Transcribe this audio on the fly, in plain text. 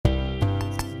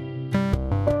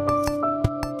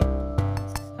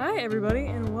everybody,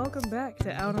 and welcome back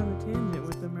to Out on the Tangent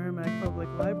with the Merrimack Public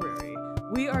Library.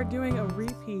 We are doing a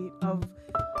repeat of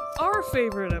our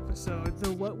favorite episode,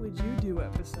 the What Would You Do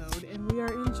episode, and we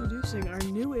are introducing our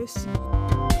newest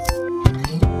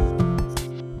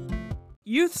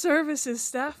Youth Services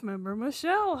staff member,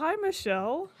 Michelle. Hi,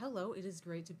 Michelle. Hello, it is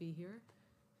great to be here.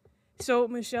 So,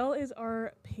 Michelle is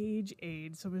our page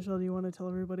aide. So, Michelle, do you want to tell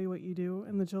everybody what you do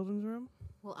in the children's room?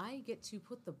 Well, I get to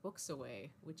put the books away,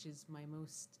 which is my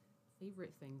most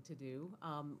favorite thing to do.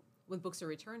 When books are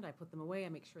returned, I put them away. I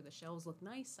make sure the shelves look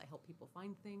nice. I help people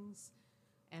find things.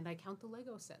 And I count the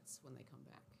Lego sets when they come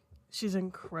back. She's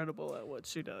incredible at what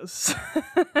she does.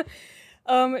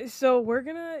 So we're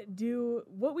going to do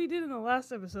what we did in the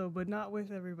last episode, but not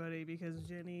with everybody because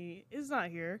Jenny is not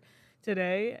here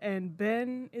today, and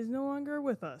Ben is no longer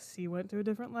with us. He went to a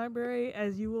different library,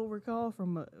 as you will recall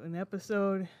from an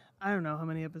episode. I don't know how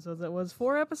many episodes that was,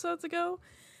 4 episodes ago.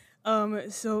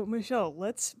 So Michelle,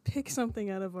 let's pick something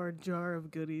out of our jar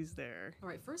of goodies there. All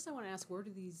right, first I want to ask, how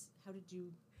did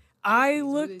you... I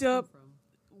looked up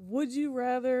would you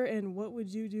rather and what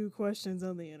would you do questions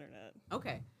on the internet.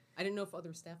 Okay. I didn't know if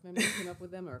other staff members came up with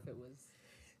them or if it was...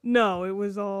 No, it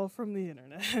was all from the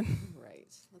internet.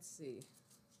 Right. Let's see.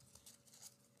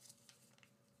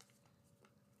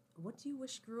 What do you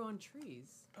wish grew on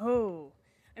trees? Oh,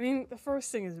 I mean, the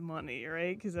first thing is money,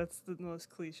 right? Because that's the most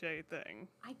cliche thing.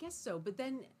 I guess so, but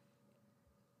then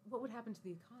what would happen to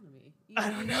the economy? I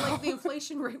don't know. Like, the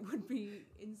inflation rate would be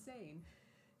insane.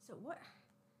 So what?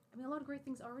 I mean, a lot of great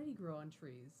things already grow on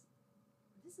trees.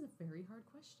 This is a very hard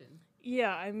question.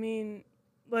 Yeah, I mean,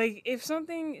 like, if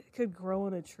something could grow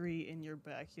on a tree in your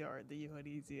backyard that you had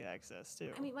easy access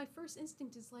to. I mean, my first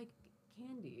instinct is like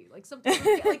candy, like something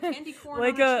like candy corn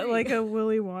like on a tree. like a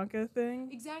Willy Wonka thing.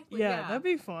 Exactly. Yeah, that'd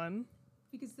be fun.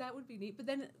 Because that would be neat. But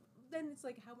then it's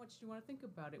like, how much do you want to think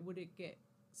about it? Would it get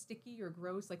sticky or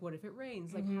gross? Like, what if it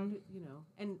rains? Like, how do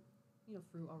and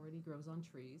fruit already grows on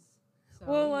trees. So,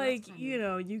 well, like,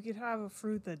 you could have a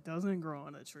fruit that doesn't grow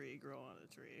on a tree grow on a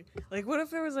tree. Like, what if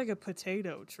there was, like, a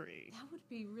potato tree? That would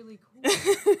be really cool.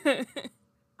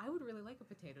 I would really like a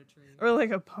potato tree. Or,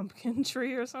 like, a pumpkin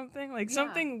tree or something. Like,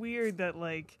 something weird that,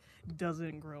 like,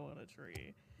 doesn't grow on a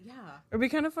tree. Yeah. It'd be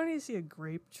kind of funny to see a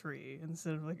grape tree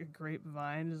instead of, like, a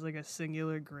grapevine. Just, like, a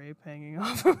singular grape hanging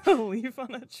off of a leaf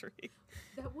on a tree.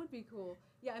 That would be cool.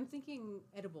 Yeah, I'm thinking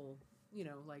edible,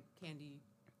 like candy.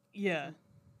 Yeah.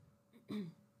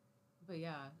 But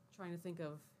yeah, trying to think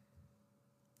of,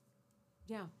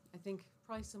 I think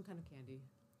probably some kind of candy.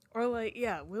 Or like,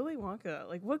 Willy Wonka.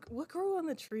 Like, what grew on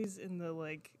the trees in the,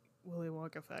 like, Willy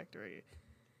Wonka factory?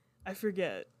 I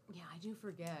forget. Yeah, I do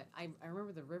forget. I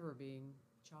remember the river being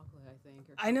chocolate, I think.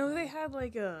 Or I know they had,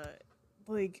 like, a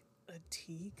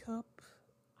teacup.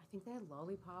 I think they had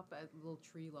little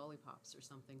tree lollipops or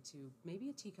something, too. Maybe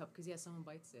a teacup, because, someone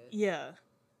bites it. Yeah.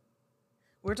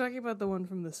 We're talking about the one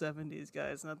from the 70s,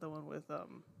 guys, not the one with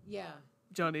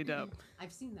Johnny Depp.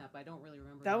 I've seen that, but I don't really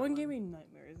remember. That one gave me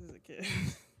nightmares as a kid.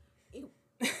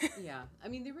 Yeah, I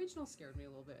mean, the original scared me a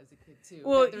little bit as a kid, too.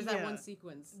 Well, there's that one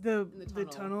sequence in the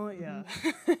tunnel, yeah.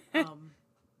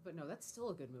 But no, that's still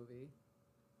a good movie.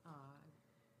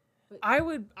 But I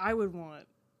would want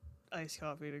iced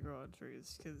coffee to grow on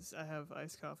trees, because I have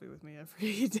iced coffee with me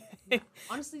every day. Yeah.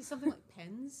 Honestly, something like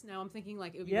pens. Now I'm thinking,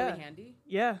 like, it would be really handy.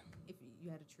 Yeah. If you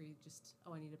had a tree,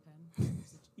 I need a pen.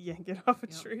 Yank it off a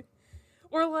tree.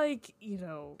 Or, like,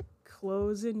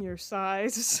 clothes in your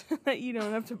size that you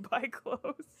don't have to buy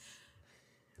clothes.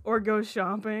 Or go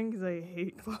shopping, because I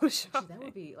hate clothes shopping. Actually, that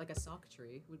would be, like, a sock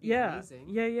tree. Would be amazing.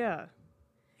 Yeah.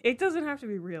 It doesn't have to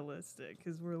be realistic,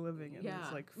 because we're living in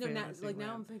this, like, fantasy land.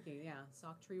 Now I'm thinking,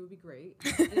 sock tree would be great.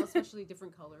 And especially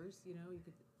different colors, you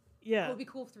could... Yeah. It would be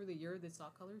cool through the year, the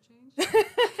sock color change.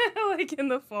 Like in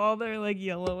the fall, they're like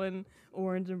yellow and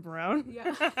orange and brown.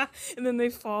 Yeah. And then they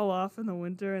fall off in the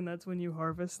winter, and that's when you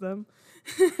harvest them.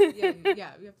 Yeah. You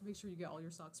have to make sure you get all your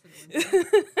socks for the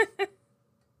winter.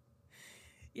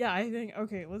 Yeah, I think,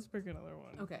 okay, let's pick another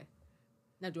one. Okay.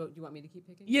 Now, do you want me to keep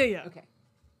picking? Yeah. Okay.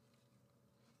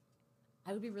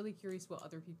 I would be really curious what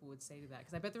other people would say to that,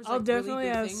 because I bet there's definitely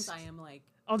really good things I am like...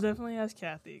 I'll definitely ask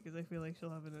Kathy, because I feel like she'll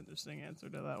have an interesting answer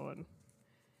to that one.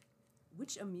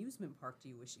 Which amusement park do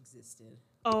you wish existed?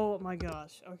 Oh my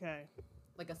gosh, okay.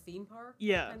 Like a theme park?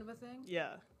 Yeah. Kind of a thing?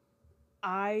 Yeah.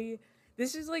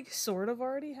 This is like sort of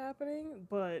already happening,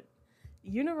 but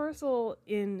Universal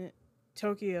in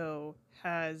Tokyo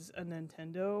has a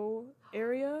Nintendo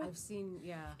area. I've seen,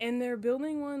 And they're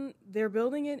building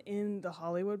it in the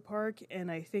Hollywood Park, and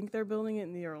I think they're building it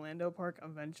in the Orlando Park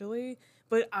eventually.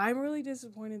 But I'm really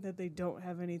disappointed that they don't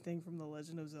have anything from The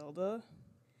Legend of Zelda.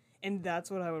 And that's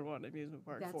what I would want an amusement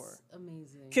park That's for.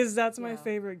 amazing. Because that's my Yeah.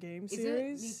 favorite game Is it?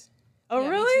 series. Me- Oh, Yeah, me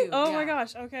really? too, Oh my yeah.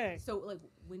 gosh. Okay. So like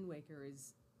Wind Waker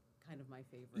is kind of my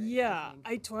favorite. Yeah, I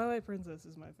think. Twilight Princess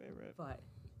is my favorite. but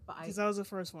I Because that was the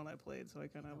first one I played, so I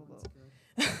kind of that have a one's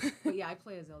little. good. But yeah, I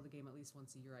play a Zelda game at least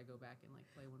once a year. I go back and like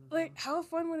play one of Like, them. how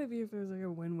fun would it be if there was like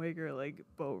a Wind Waker like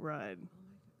boat ride? Oh my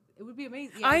God. It would be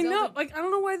amazing. Yeah, I Zelda- know. Like, I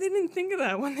don't know why they didn't think of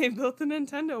that when they built the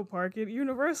Nintendo park at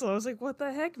Universal. I was like, what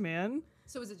the heck, man?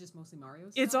 So is it just mostly Mario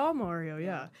stuff? It's all Mario, yeah.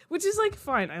 Yeah. Which is like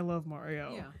fine. I love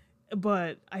Mario. Yeah.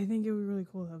 But I think it would be really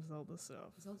cool to have Zelda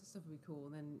stuff. Zelda stuff would be cool,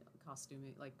 and then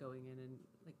costuming, like going in and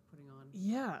like putting on.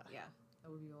 Yeah. Yeah, that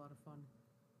would be a lot of fun.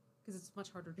 Because it's much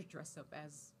harder to dress up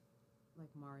as like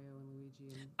Mario and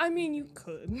Luigi. And I mean, you things.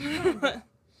 could.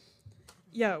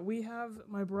 Yeah, we have.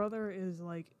 My brother is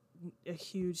like a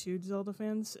huge Zelda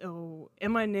fan. So,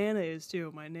 and my Nana is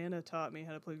too. My Nana taught me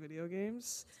how to play video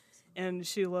games, and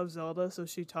she loves Zelda. So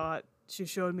she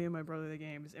showed me and my brother the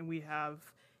games, and we have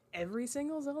every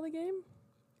single Zelda game,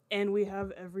 and we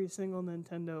have every single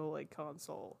Nintendo like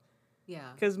console.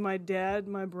 Yeah. Because my dad,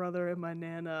 my brother, and my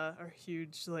Nana are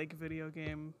huge like video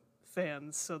game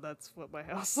fans. So that's what my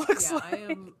house looks Yeah,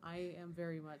 like. I am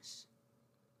very much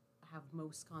have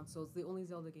most consoles. The only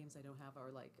Zelda games I don't have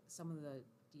are like some of the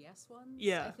DS ones.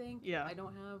 Yeah, I think. yeah. I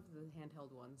don't have the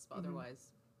handheld ones, but Mhm.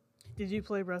 otherwise, Did you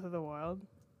play Breath of the Wild?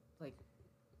 like,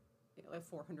 like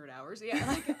 400 hours. Yeah,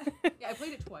 like, yeah. I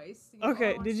played it twice. You know,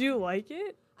 Okay, all did on- you like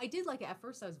it? I did like it at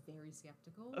first. I was very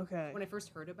skeptical. Okay. When I first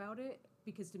heard about it,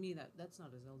 because to me that's not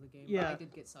a Zelda game. Yeah. But I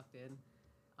did get sucked in.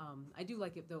 I do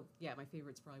like it though. Yeah, my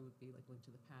favorites probably would be like Link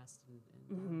to the Past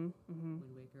and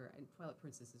Wind Waker, and Twilight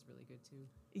Princess is really good too.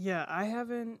 Yeah, I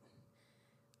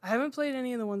haven't played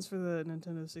any of the ones for the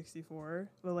Nintendo 64,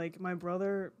 but like my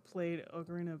brother played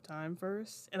Ocarina of Time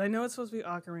first, and I know it's supposed to be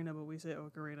Ocarina, but we say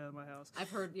Ocarina in my house. I've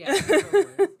heard, yeah. I've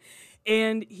heard both.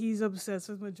 And he's obsessed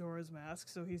with Majora's Mask,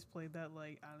 so he's played that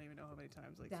like I don't even know how many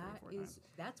times, like 3 or 4 times.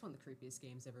 That's one of the creepiest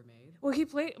games ever made. Well,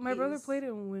 my brother is- played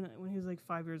it when he was like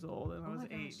 5 years old, and I Oh was my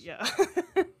 8. gosh.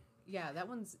 Yeah. Yeah, that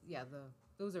one's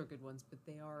those are good ones, but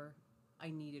they are. I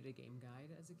needed a game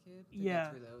guide as a kid to Yeah,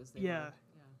 get through those. They yeah. were-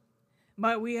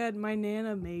 My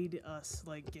Nana made us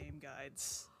like game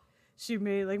guides. She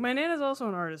made like my Nana's also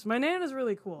an artist. My Nana's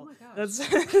really cool. Oh my gosh. That's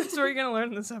that's what you're gonna learn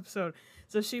in this episode.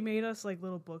 So she made us like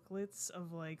little booklets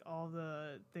of like all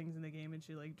the things in the game, and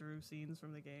she like drew scenes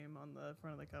from the game on the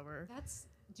front of the cover. That's.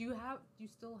 Do you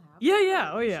still have? Yeah, that?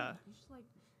 yeah, oh, You yeah. You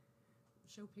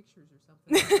show pictures or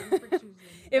something. Bring pictures in.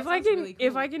 If That I sounds can really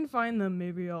if cool. I can find them,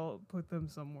 maybe I'll put them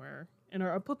somewhere.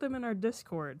 I'll put them in our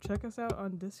Discord. Check us out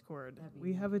on Discord. That'd be We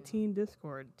neat, have a yeah. teen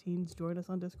Discord. Teens join us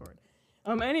on Discord.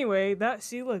 Anyway,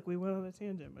 look, we went on a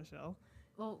tangent, Michelle.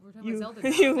 Well, we're talking You- about Zelda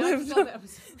now. you Now lived- it's Zelda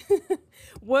episode.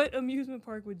 What amusement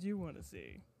park would you want to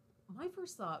see? My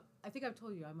first thought, I think I've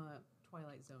told you, I'm a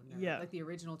Twilight Zone nerd. Yeah. Like the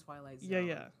original Twilight Zone. Yeah,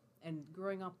 yeah. And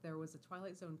growing up, there was a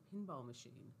Twilight Zone pinball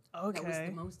machine. Okay. That was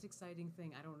the most exciting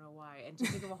thing. I don't know why. And to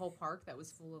think of a whole park that was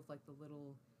full of like the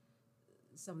little,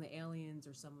 some of the aliens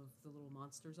or some of the little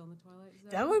monsters on the Twilight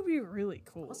Zone. That would be really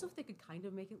cool. Also, if they could kind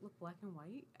of make it look black and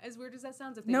white, as weird as that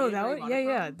sounds. If they No, made it that very would yeah.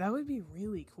 monochrome. That would be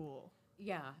really cool.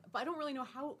 Yeah, but I don't really know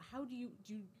how do you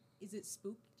is it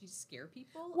spook? Do you scare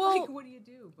people? Well, like what do you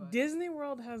do? But, Disney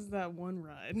World has that one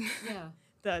ride. yeah,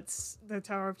 That's the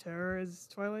Tower of Terror is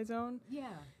Twilight Zone. yeah.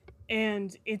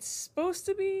 And it's supposed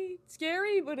to be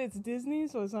scary, but it's Disney,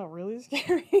 so it's not really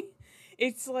scary.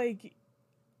 It's like,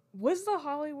 was the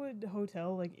Hollywood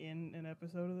Hotel like in an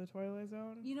episode of the Twilight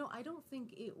Zone? You know, I don't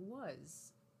think it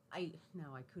was. I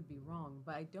could be wrong,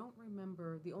 but I don't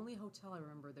remember. The only hotel I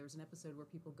remember, there's an episode where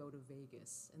people go to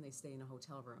Vegas and they stay in a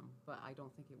hotel room, but I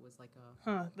don't think it was like a.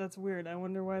 Huh, that's weird. I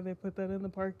wonder why they put that in the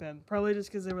park then. Probably just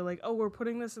because they were like, oh, we're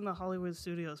putting this in the Hollywood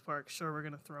Studios park. Sure, we're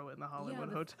going to throw it in the Hollywood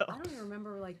but Hotel. I don't even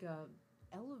remember like a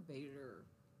elevator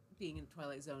being in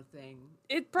Twilight Zone thing.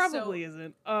 It probably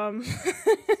isn't. So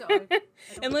I don't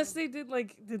Unless know. they did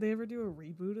did they ever do a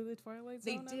reboot of the Twilight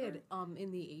They Zone? did.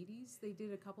 In the 80s, they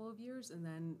did a couple of years, and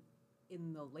then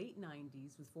in the late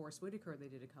 90s with Forrest Whitaker, they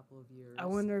did a couple of years. I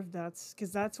wonder if that's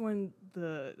because that's when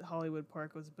the Hollywood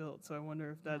Park was built. So I wonder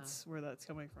if Yeah. that's where that's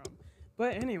coming from.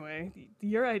 But anyway,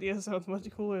 your idea sounds much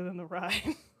cooler than the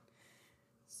ride.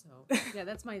 So yeah,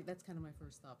 that's kind of my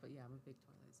first thought. But yeah, I'm a big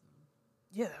Twilight Zone.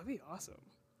 Yeah, that'd be awesome.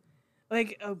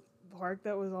 Like a park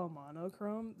that was all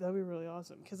monochrome, that'd be really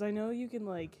awesome. Because I know you can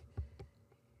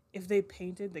if they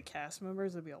painted the cast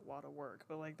members, it'd be a lot of work.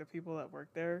 But the people that work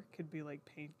there could be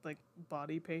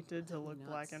body painted to That'd be look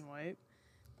black nuts. and white.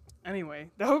 Anyway,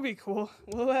 that would be cool.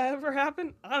 Will that ever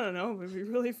happen? I don't know. It would be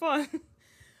really fun.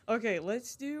 Okay,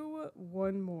 let's do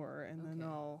one more, and then Okay.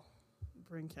 I'll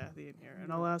bring Kathy in here,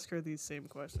 and I'll ask her these same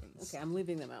questions. Okay, I'm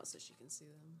leaving them out so she can see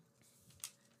them.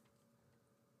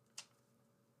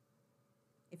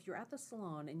 If you're at the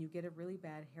salon and you get a really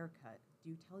bad haircut, do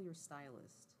you tell your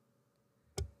stylist?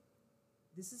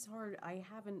 This is hard. I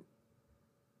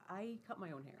cut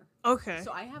my own hair. Okay.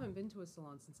 So I haven't been to a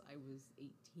salon since I was 18.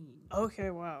 Okay,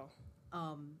 wow.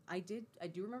 I do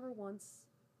remember once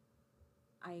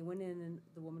I went in and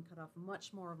the woman cut off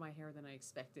much more of my hair than I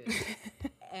expected.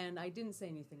 And I didn't say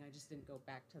anything. I just didn't go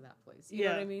back to that place. You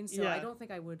know what I mean? So I don't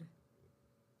think I would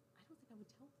tell the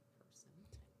person.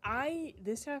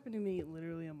 This happened to me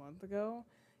literally a month ago.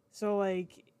 So,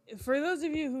 like, for those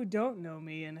of you who don't know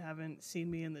me and haven't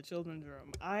seen me in the children's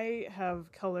room, I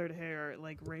have colored hair,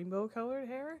 like rainbow colored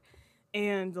hair.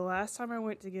 And the last time I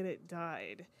went to get it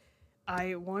dyed,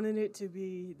 I wanted it to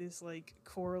be this, like,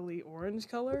 corally orange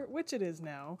color, which it is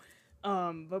now.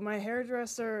 But my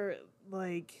hairdresser,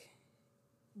 like,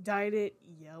 dyed it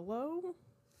yellow.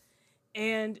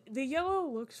 And the yellow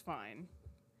looks fine.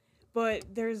 But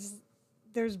there's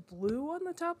blue on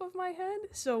the top of my head,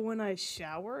 so when I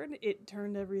showered, it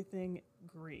turned everything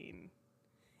green.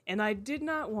 And I did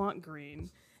not want green.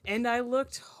 And I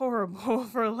looked horrible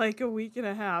for like a week and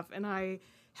a half, and I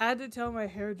had to tell my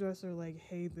hairdresser, like,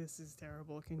 hey, this is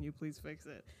terrible, can you please fix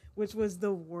it? Which was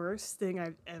the worst thing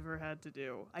I've ever had to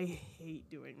do. I hate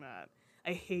doing that.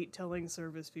 I hate telling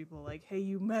service people, like, hey,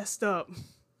 you messed up.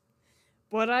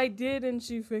 But I did, and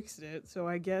she fixed it, so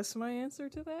I guess my answer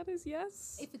to that is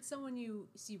yes. If it's someone you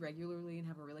see regularly and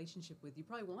have a relationship with, you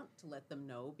probably want to let them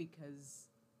know because...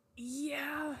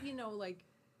 Yeah. You know, like,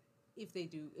 if they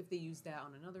use that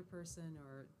on another person,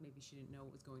 or maybe she didn't know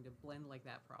it was going to blend like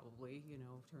that probably, you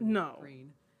know, turn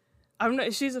green.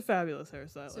 She's a fabulous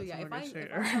hairstylist. So yeah, if I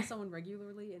saw someone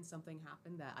regularly and something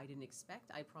happened that I didn't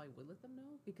expect, I probably would let them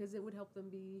know because it would help them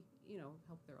be, you know,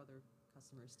 help their other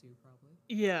customers too, probably.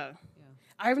 Yeah.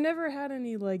 I've never had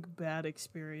any like bad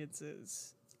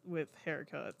experiences with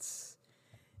haircuts,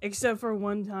 except for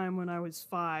one time when I was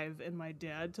 5 and my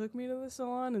dad took me to the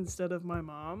salon instead of my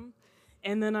mom.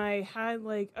 And then I had,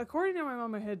 like, according to my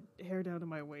mom, I had hair down to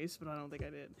my waist, but I don't think I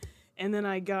did. And then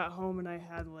I got home and I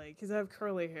had, like, because I have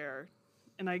curly hair,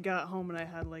 and I got home and I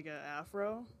had, like, an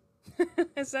afro,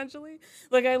 essentially.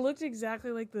 Like, I looked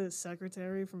exactly like the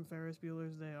secretary from Ferris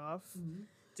Bueller's Day Off,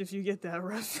 if you get that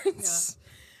reference.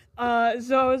 Yeah.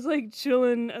 So I was, like,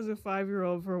 chilling as a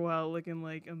 5-year-old for a while, looking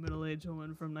like a middle-aged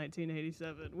woman from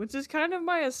 1987, which is kind of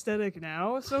my aesthetic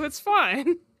now, so it's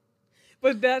fine.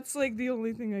 But that's, like, the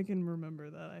only thing I can remember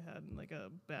that I had, like, a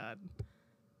bad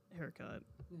haircut.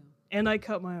 Yeah. And I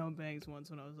cut my own bangs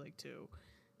once when I was, like, 2.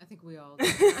 I think we all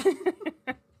did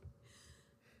that.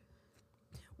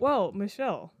 Well,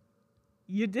 Michelle,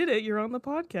 you did it. You're on the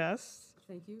podcast.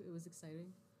 Thank you. It was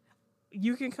exciting.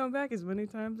 You can come back as many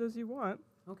times as you want.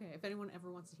 Okay, if anyone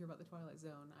ever wants to hear about the Twilight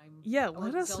Zone,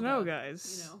 let us Zelda, know,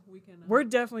 guys. You know, we can. We're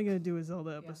definitely gonna do a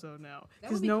Zelda episode now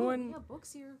because no one. We have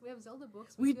books here. We have Zelda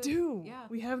books. We do. Yeah.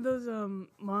 We have those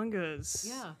mangas.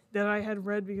 Yeah. That I had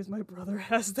read because my brother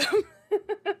has them.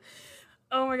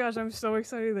 Oh my gosh, I'm so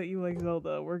excited that you like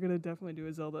Zelda. We're gonna definitely do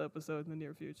a Zelda episode in the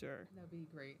near future. That'd be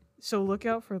great. So look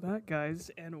out for that, guys.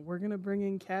 And we're gonna bring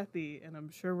in Kathy, and I'm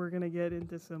sure we're gonna get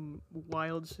into some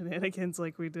wild shenanigans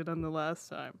like we did on the last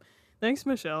time. Thanks,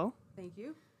 Michelle. Thank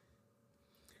you.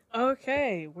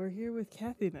 Okay, we're here with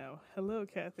Kathy now. Hello,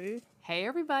 Kathy. Hey,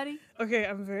 everybody. Okay,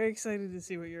 I'm very excited to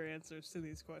see what your answers to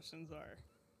these questions are.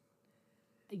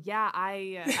 Yeah,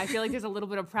 I feel like there's a little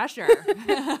bit of pressure.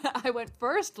 I went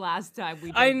first last time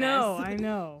we did I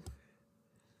know.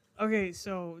 Okay,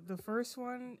 so the first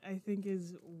one, I think,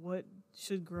 is what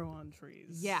should grow on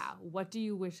trees. Yeah, what do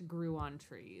you wish grew on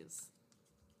trees?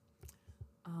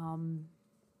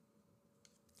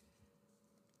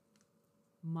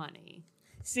 Money.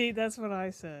 See, that's what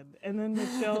I said. And then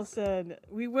Michelle said,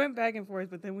 we went back and forth,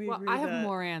 but then we agreed I have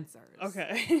more answers.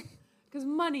 Okay. Because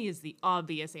money is the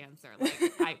obvious answer.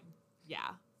 Like,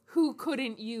 who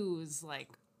couldn't use, like,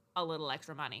 a little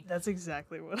extra money? That's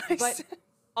exactly what I said. But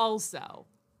also,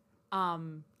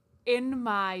 in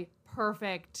my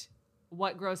perfect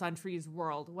what grows on trees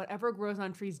world, whatever grows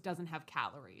on trees doesn't have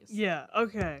calories. Yeah,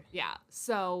 okay. Yeah,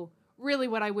 so really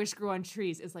what I wish grew on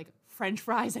trees is, like, French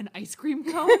fries and ice cream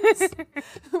cones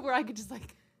where I could just,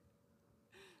 like,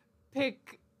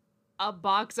 pick a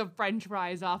box of French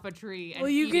fries off a tree and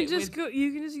you can just go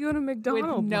to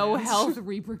McDonald's with no health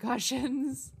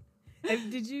repercussions.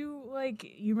 Did you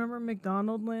you remember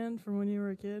McDonald Land from when you were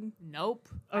a kid? Nope.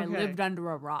 I Okay. lived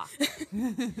under a rock.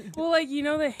 Well,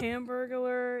 the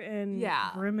Hamburglar and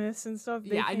Yeah. Grimace and stuff.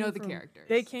 Yeah, I came know the from- characters.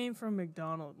 They came from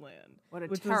McDonald Land. What a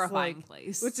which was, terrifying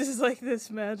place. Which is this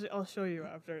magic. I'll show you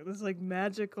after. This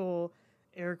magical,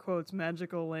 air quotes,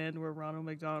 magical land where Ronald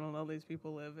McDonald and all these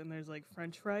people live, and there's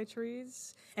French fry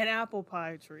trees and apple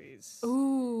pie trees.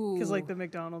 Ooh. Because the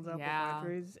McDonald's apple Yeah. pie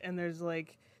trees, and there's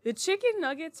the chicken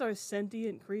nuggets are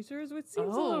sentient creatures, which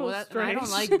seems a little I strange. don't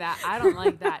like that. I don't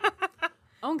like that.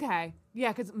 Okay.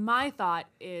 Yeah, because my thought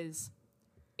is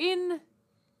in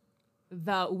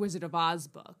the Wizard of Oz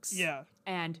books. Yeah.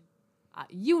 And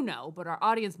but our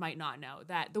audience might not know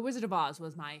that The Wizard of Oz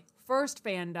was my first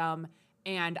fandom,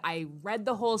 and I read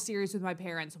the whole series with my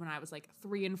parents when I was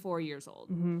 3 and 4 years old.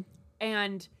 Mm-hmm.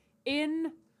 And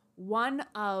in one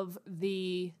of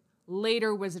the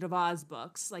later Wizard of Oz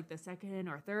books, the second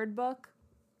or third book,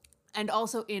 and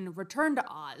also in Return to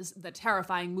Oz, the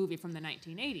terrifying movie from the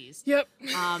 1980s, Yep.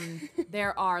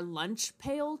 there are lunch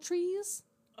pail trees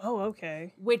Oh,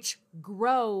 okay. which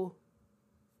grow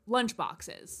lunch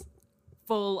boxes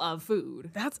full of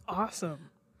food. That's awesome.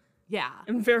 Yeah.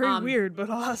 And very weird, but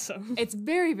awesome. It's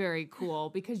very, very cool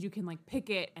because you can pick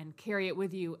it and carry it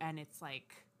with you, and it's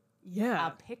Yeah.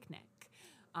 a picnic.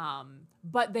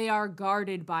 But they are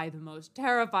guarded by the most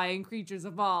terrifying creatures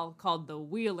of all, called the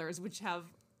Wheelers, which have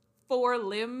 4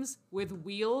 limbs with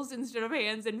wheels instead of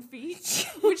hands and feet,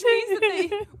 which means that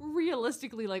they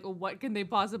realistically, what can they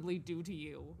possibly do to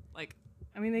you?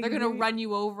 I mean, They're gonna run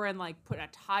you over and put a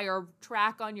tire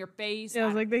track on your face.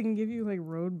 Yeah, they can give you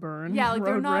road burn. Yeah,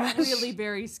 they're road not rash. really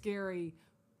very scary,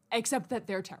 except that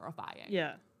they're terrifying.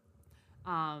 Yeah.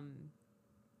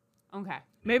 Okay.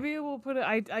 Maybe we'll put it.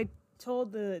 I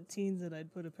told the teens that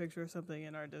I'd put a picture of something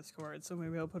in our Discord, so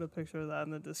maybe I'll put a picture of that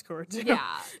in the Discord too.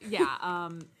 Yeah.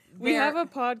 We have a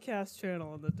podcast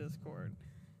channel in the Discord,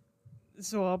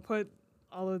 so I'll put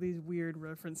all of these weird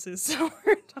references that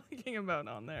we're talking about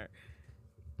on there.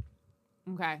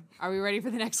 Okay. Are we ready for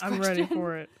the next question? I'm ready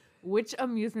for it. Which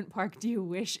amusement park do you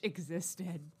wish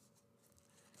existed?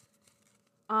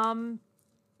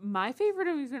 My favorite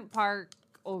amusement park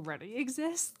already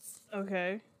exists.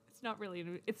 Okay. It's not really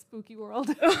it's Spooky World.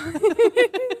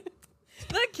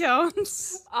 That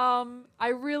counts. I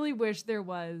really wish there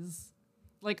was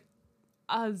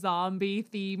a zombie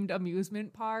themed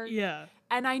amusement park. Yeah.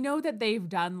 And I know that they've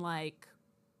done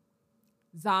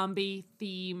zombie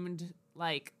themed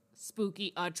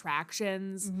spooky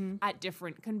attractions at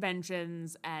different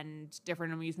conventions and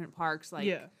different amusement parks.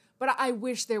 Yeah. But I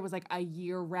wish there was a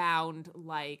year-round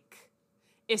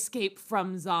escape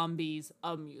from zombies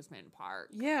amusement park.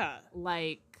 Yeah.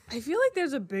 I feel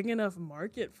there's a big enough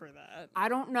market for that. I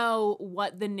don't know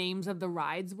what the names of the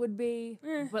rides would be,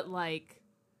 but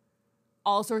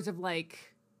all sorts of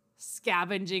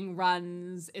scavenging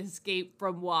runs, escape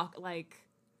from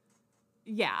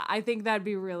yeah, I think that'd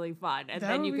be really fun. And That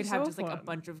then would you be could have so just a fun.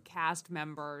 bunch of cast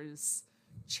members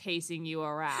chasing you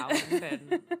around.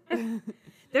 And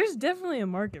There's definitely a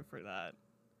market for that.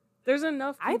 There's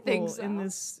enough people I think so. in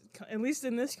this, at least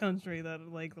in this country, that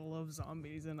love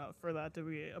zombies enough for that to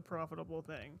be a profitable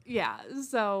thing. yeah,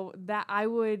 so that I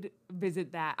would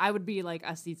visit that. I would be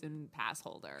a season pass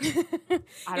holder.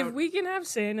 If we can have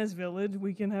Santa's Village,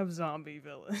 we can have Zombie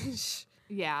Village.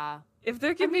 Yeah. If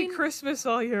there can be mean- Christmas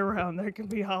all year round, there can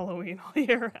be Halloween all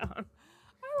year round.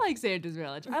 I like Santa's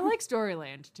Village. I like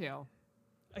Storyland too.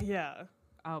 Yeah.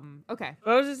 Okay.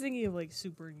 But I was just thinking of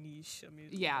super niche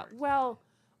amusement Yeah. parks.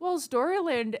 Well,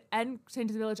 Storyland and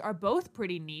Santa's Village are both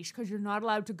pretty niche because you're not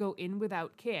allowed to go in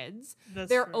without kids. That's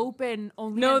They're true. open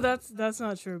only. No, on- that's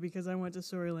not true because I went to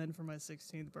Storyland for my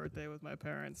 16th birthday with my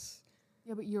parents.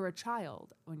 Yeah, but you're a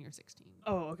child when you're 16.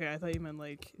 Oh, okay. I thought you meant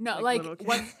No, little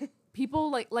what kids.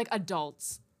 people like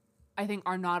adults, I think,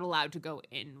 are not allowed to go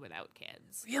in without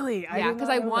kids. Really? Yeah, because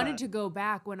I wanted to go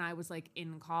back when I was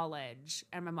in college,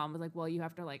 and my mom was like, "Well, you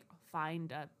have to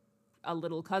find a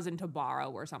little cousin to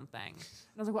borrow or something."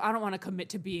 And I was like, "Well, I don't want to commit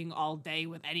to being all day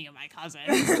with any of my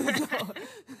cousins."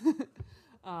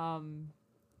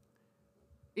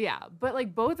 Yeah,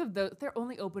 but both of those, they're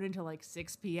only open until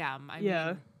 6 p.m. I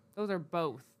mean, those are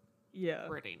both Yeah.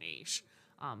 pretty niche,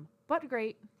 but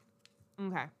great.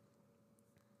 Okay.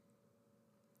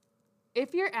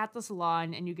 If you're at the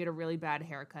salon and you get a really bad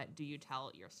haircut, do you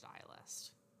tell your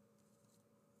stylist?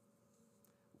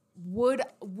 Would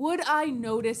I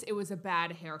notice it was a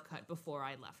bad haircut before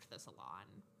I left the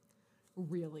salon?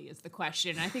 Really is the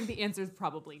question. I think the answer is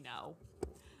probably no.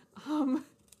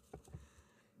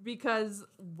 Because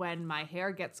when my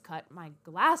hair gets cut, my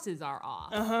glasses are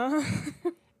off.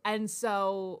 Uh-huh. And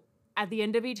so at the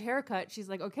end of each haircut, she's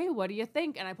like, okay, what do you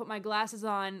think? And I put my glasses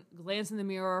on, glance in the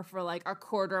mirror for like a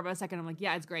quarter of a second. I'm like,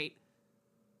 yeah, it's great.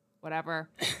 Whatever.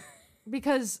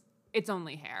 Because it's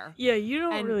only hair. Yeah, you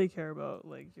don't And- really care about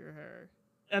like your hair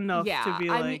enough Yeah, to be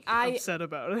I like mean, upset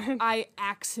about it. I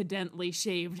accidentally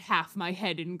shaved half my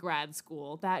head in grad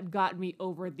school. That got me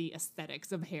over the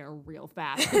aesthetics of hair real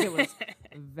fast. 'Cause it was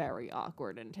very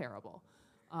awkward and terrible.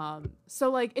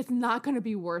 So like, it's not going to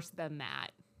be worse than that.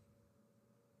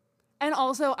 And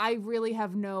also, I really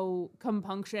have no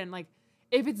compunction. Like,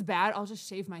 if it's bad, I'll just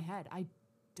shave my head. I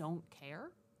don't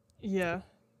care. Yeah.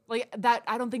 Like that,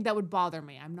 I don't think that would bother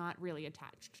me. I'm not really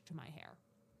attached to my hair.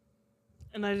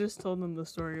 And I just told them the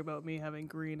story about me having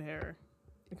green hair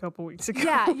a couple weeks ago.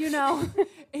 Yeah, you know,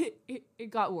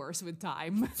 it got worse with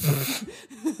time.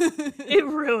 It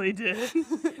really did.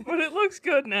 But it looks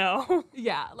good now.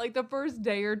 Yeah, like the first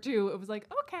day or two, it was like,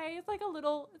 okay, it's like it's a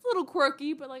little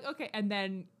quirky, but like, okay. And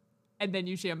then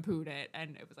you shampooed it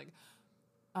and it was like,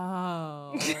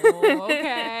 oh,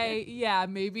 okay. Yeah,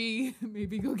 maybe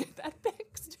go get that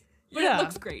fixed. But Yeah. it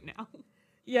looks great now.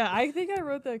 Yeah, I think I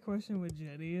wrote that question with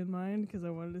Jenny in mind because I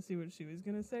wanted to see what she was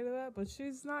going to say to that, but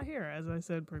she's not here, as I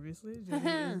said previously. Jenny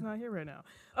is not here right now.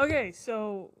 Okay,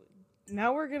 so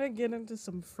now we're going to get into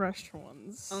some fresh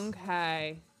ones.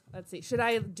 Okay. Let's see. Should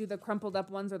I do the crumpled up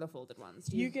ones or the folded ones?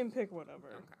 You can pick whatever.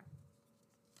 Okay.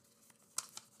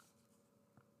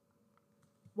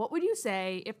 What would you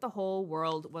say if the whole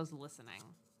world was listening?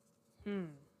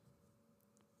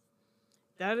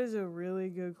 That is a really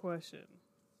good question.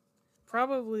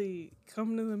 Probably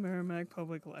come to the Merrimack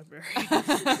Public Library.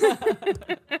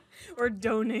 Or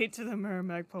donate to the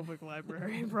Merrimack Public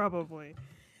Library, probably.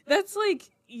 That's like,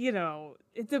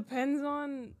 it depends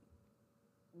on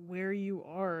where you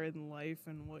are in life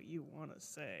and what you want to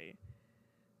say.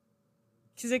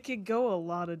 Because it could go a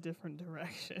lot of different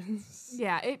directions.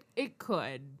 Yeah, it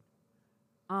could.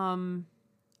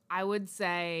 I would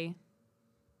say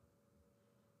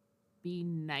be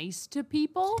nice to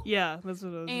people. Yeah, that's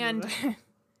what I was And gonna say.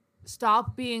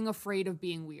 Stop being afraid of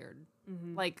being weird.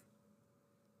 Mhm. Like,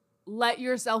 let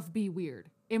yourself be weird.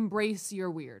 Embrace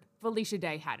your weird. Felicia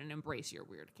Day had an Embrace Your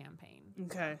Weird campaign.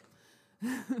 Okay.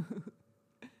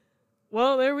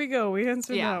 Well, there we go. We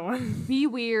answered Yeah. that one. Be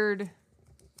weird.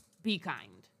 Be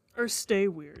kind. Or stay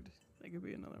weird. That could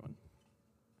be another one.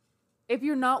 If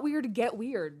you're not weird, get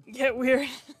weird. Get weird.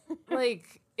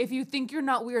 Like, if you think you're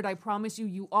not weird, I promise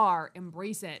you are.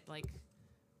 Embrace it. Like,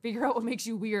 figure out what makes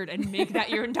you weird and make that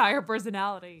your entire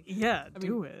personality. Yeah, I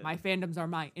do mean, it. My fandoms are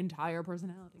my entire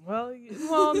personality.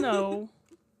 Well, no.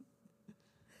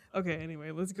 Okay,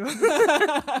 anyway, let's go.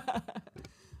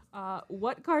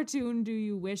 What cartoon do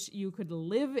you wish you could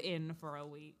live in for a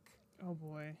week? Oh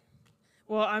boy.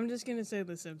 Well, I'm just gonna say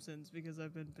The Simpsons because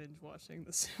I've been binge watching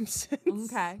The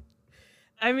Simpsons. Okay.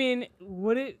 I mean,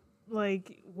 would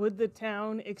the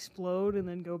town explode and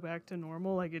then go back to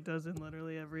normal like it does in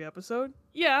literally every episode?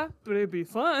 Yeah, but it'd be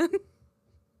fun.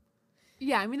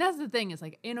 Yeah, I mean, that's the thing is,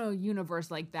 like, in a universe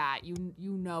like that, you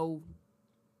know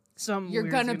You're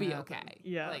gonna be okay.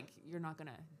 Yeah. Like, you're not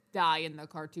gonna die in the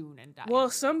cartoon and die. Well,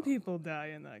 some people die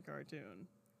in that cartoon.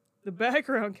 The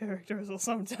background characters will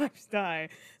sometimes die.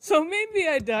 So maybe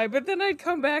I'd die, but then I'd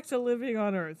come back to living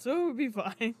on Earth, so it would be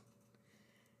fine.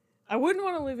 I wouldn't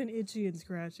want to live in Itchy and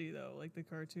Scratchy, though, like the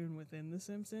cartoon within The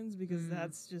Simpsons, because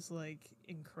that's just, like,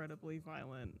 incredibly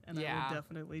violent, and I Yeah. would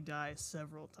definitely die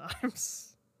several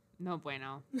times. No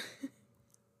bueno.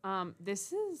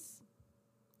 This is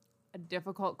a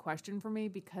difficult question for me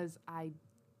because I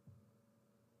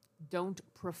don't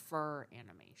prefer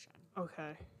animation.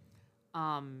 Okay.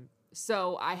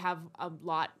 So I have a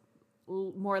lot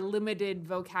more limited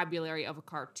vocabulary of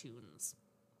cartoons.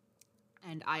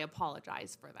 And I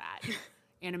apologize for that.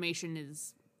 Animation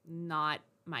is not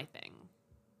my thing.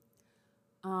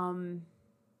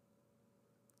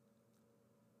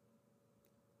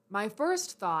 My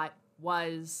first thought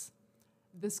was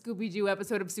the Scooby-Doo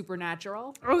episode of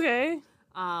Supernatural, Okay.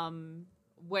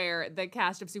 where the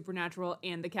cast of Supernatural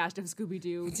and the cast of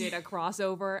Scooby-Doo did a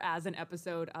crossover as an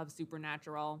episode of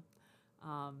Supernatural.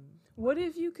 What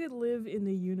if you could live in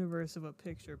the universe of a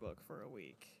picture book for a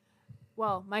week?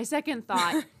 Well, my second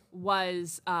thought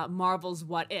was Marvel's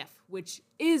What If, which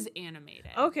is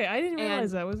animated. Okay, I didn't And-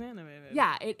 realize that was animated.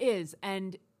 Yeah, it is,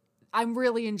 and I'm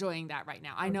really enjoying that right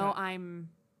now. I know Okay. I'm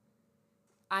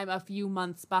a few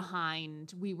months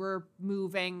behind. We were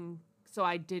moving, so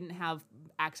I didn't have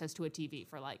access to a TV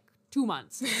for like 2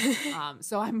 months.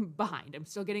 So I'm behind. I'm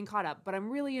still getting caught up, but I'm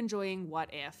really enjoying What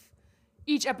If.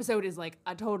 each episode is like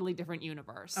a totally different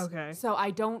universe. Okay. So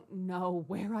I don't know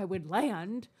where I would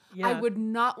land. Yeah. I would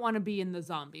not want to be in the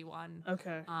zombie one.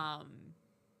 Okay.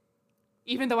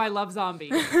 Even though I love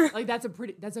zombies. Like that's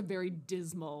a very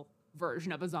dismal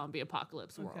version of a zombie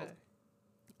apocalypse world. Okay.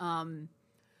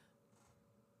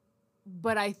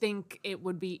 But I think it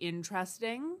would be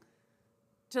interesting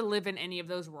to live in any of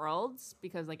those worlds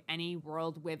because like any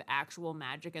world with actual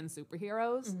magic and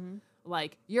superheroes,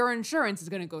 like your insurance is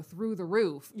going to go through the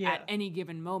roof at any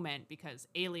given moment because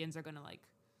aliens are going to like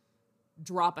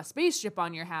drop a spaceship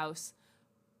on your house,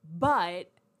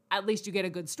 but at least you get a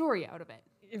good story out of it.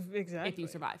 Exactly. If you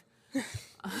survive.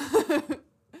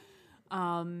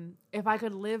 If I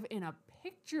could live in a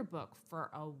picture book for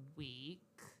a week,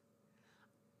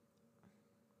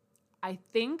 I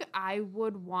think I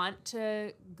would want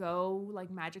to go like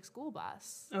Magic School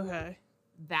Bus. Okay.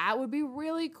 That would be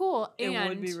really cool. It And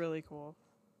would be really cool.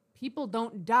 people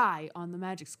don't die on the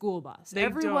Magic School Bus. They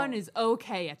Everyone don't. is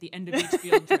okay at the end of each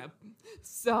field trip.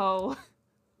 So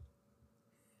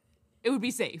it would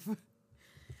be safe.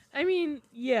 I mean,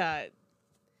 yeah.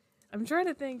 I'm trying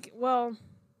to think. Well,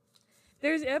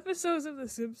 there's episodes of The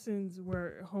Simpsons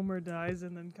where Homer dies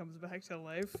and then comes back to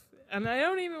life. And I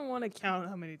don't even want to count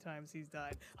how many times he's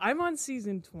died. I'm on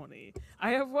season 20.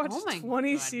 I have watched Oh my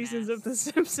 20 seasons of The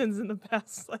Simpsons in the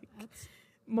past, like,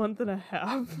 month and a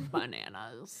half.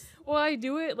 Bananas. Well, I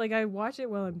do it, like, I watch it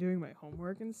while I'm doing my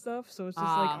homework and stuff, so it's just,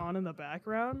 like, on in the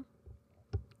background.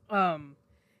 And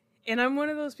I'm one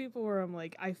of those people where I'm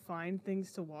like, I find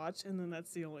things to watch, and then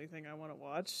that's the only thing I want to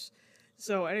watch.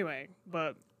 So, anyway,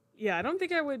 but, yeah, I don't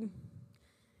think I would...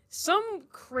 Some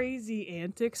crazy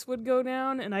antics would go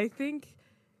down, and I think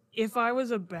if I was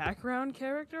a background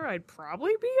character, I'd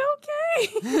probably be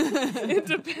okay. It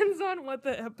depends on what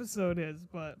the episode is,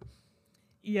 but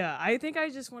yeah, I think I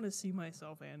just want to see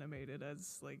myself animated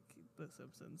as like The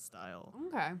Simpsons style.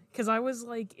 Okay. Because I was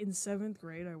like in 7th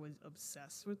grade, I was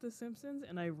obsessed with The Simpsons,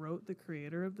 and I wrote the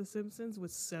creator of The Simpsons with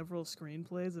several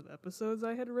screenplays of episodes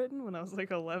I had written when I was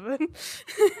like 11.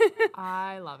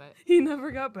 I love it. He never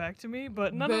got back to me,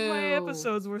 but none of my Boo.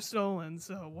 episodes were stolen,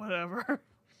 so whatever.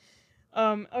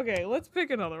 Okay, let's pick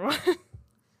another one.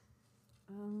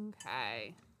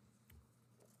 Okay.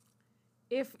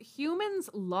 If humans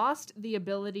lost the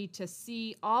ability to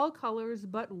see all colors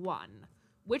but one,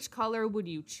 which color would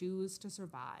you choose to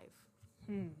survive?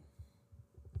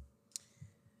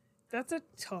 That's a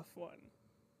tough one.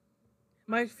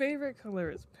 My favorite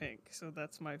color is pink, so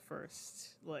that's my first,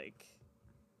 like,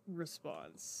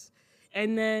 response.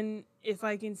 And then if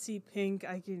I can see pink,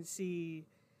 I can see...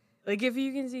 Like, if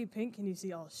you can see pink, can you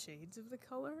see all shades of the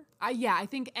color? Yeah, I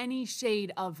think any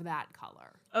shade of that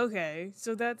color. Okay,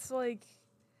 so that's like...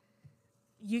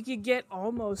 You could get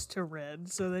almost to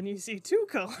red, so then you see 2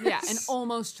 colors. Yeah, and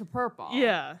almost to purple.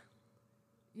 Yeah.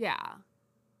 Yeah.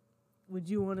 Would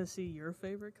you want to see your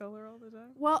favorite color all the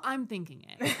time? Well, I'm thinking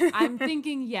it. I'm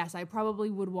thinking, yes, I probably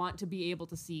would want to be able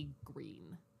to see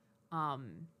green.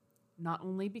 Not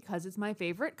only because it's my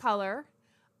favorite color,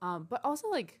 but also,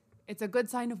 like, it's a good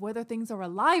sign of whether things are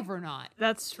alive or not.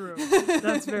 That's true.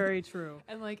 That's very true.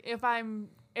 And, like, if I'm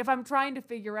trying to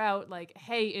figure out, like,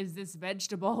 hey, is this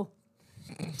vegetable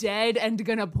dead and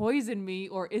gonna poison me,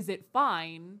 or is it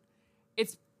fine?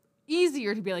 It's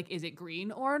easier to be like, is it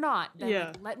green or not? Then Yeah.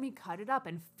 like, let me cut it up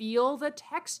and feel the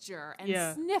texture and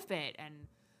Yeah. sniff it and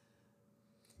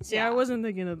See, I wasn't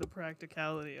thinking of the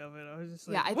practicality of it. I was just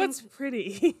like, Yeah, I what's think-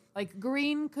 pretty? like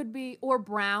green could be, or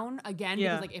brown again,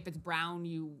 Yeah. because like if it's brown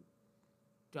you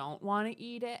don't want to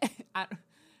eat it.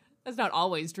 That's not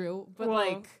always true, but Well,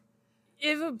 like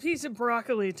If a piece of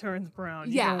broccoli turns brown,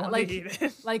 you Yeah, don't want like- to eat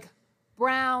it. like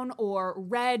brown or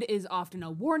red is often a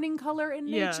warning color in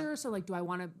Yeah. nature. So like, do I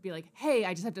want to be like, hey,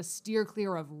 I just have to steer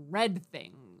clear of red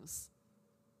things?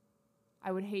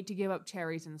 I would hate to give up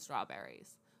cherries and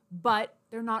strawberries, but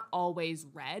they're not always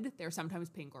red. They're sometimes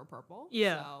pink or purple.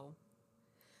 Yeah. So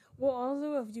Well,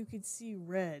 also, if you could see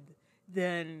red,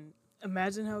 then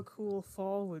imagine how cool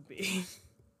fall would be.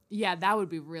 yeah, that would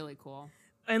be really cool.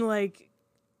 And like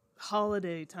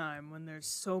holiday time when there's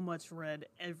so much red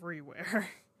everywhere.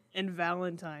 And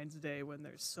Valentine's Day when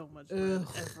there's so much red Ugh.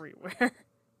 everywhere.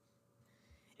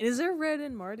 Is there red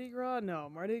in Mardi Gras? No,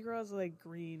 Mardi Gras is like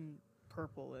green,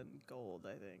 purple, and gold,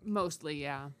 I think. Mostly,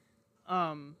 yeah.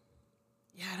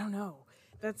 Yeah, I don't know.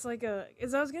 That's like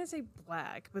cause I was gonna say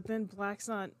black, but then black's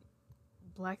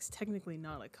technically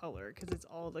not a color because it's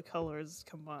all the colors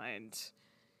combined.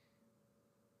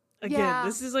 Again, Yeah.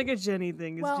 this is like a Jenny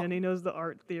thing, because Well- Jenny knows the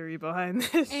art theory behind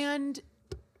this. And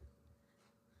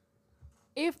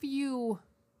if you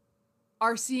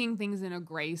are seeing things in a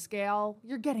grayscale,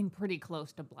 you're getting pretty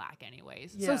close to black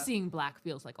anyways. Yeah. So seeing black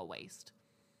feels like a waste.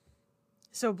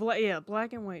 So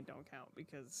black and white don't count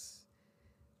because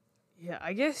yeah,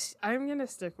 I guess I'm gonna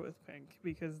stick with pink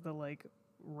because the like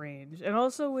range, and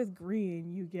also with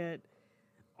green you get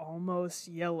almost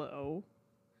yellow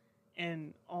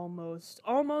and almost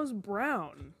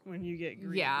brown when you get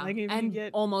green. Yeah, like if and you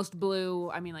get almost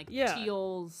blue. I mean, like Yeah.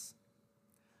 teals.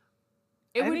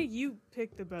 I think you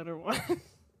picked the better one.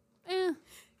 Eh.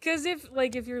 Because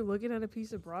if you're looking at a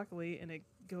piece of broccoli and it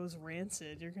goes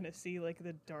rancid, you're gonna see like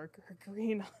the darker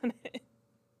green on it.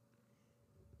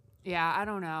 Yeah, I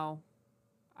don't know.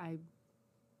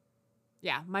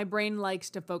 My brain likes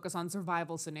to focus on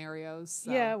survival scenarios.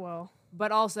 So. Yeah, well,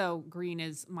 But also, green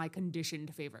is my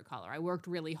conditioned favorite color. I worked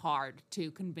really hard to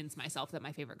convince myself that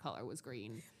my favorite color was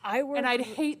green. And I'd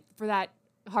hate for that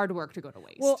hard work to go to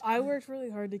waste. Well, I worked really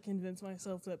hard to convince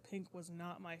myself that pink was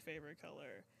not my favorite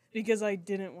color because I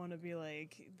didn't want to be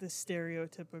like the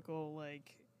stereotypical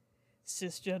like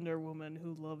cisgender woman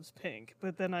who loves pink.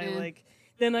 But then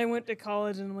I went to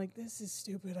college and I'm like, this is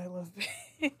stupid. I love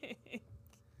pink.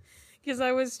 Because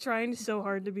I was trying so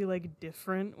hard to be like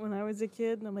different when I was a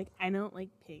kid, and I'm like, I don't like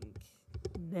pink.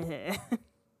 Bleh.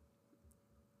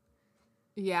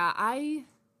 Yeah, I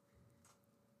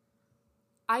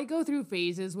go through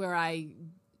phases where I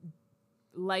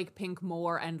like pink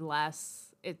more and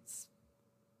less. It's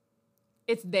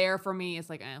there for me. It's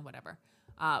like, whatever.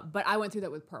 But I went through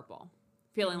that with purple,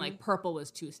 feeling like purple was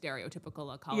too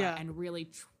stereotypical a color, and really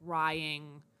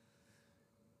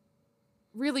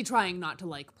trying not to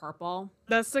like purple.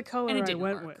 That's the color And it I didn't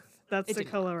went work. with. That's It the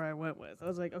didn't color I went with. I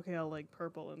was like, okay, I'll like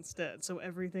purple instead. So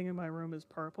everything in my room is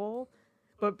purple,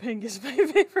 but pink is my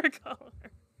favorite color.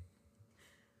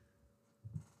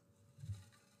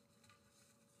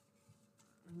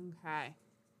 Okay.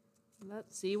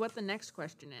 Let's see what the next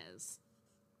question is.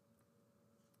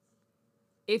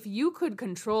 If you could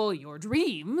control your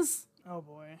dreams, Oh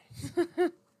boy.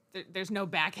 there's no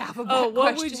back half of Oh, that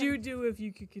what question. would you do if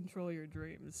you could control your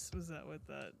dreams? Was that what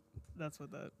that's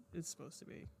what that is supposed to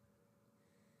be?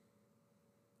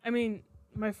 I mean,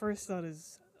 my first thought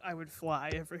is I would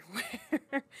fly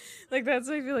everywhere. Like that's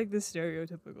I feel like the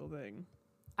stereotypical thing.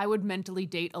 I would mentally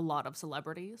date a lot of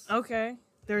celebrities. Okay.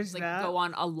 There's Like that. go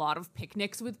on a lot of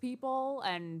picnics with people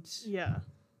and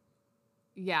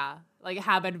Yeah. like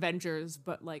have adventures,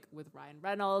 but like with Ryan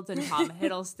Reynolds and Tom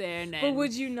Hiddleston and But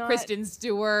would you not Kristen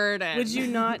Stewart and Would you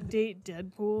not date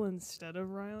Deadpool instead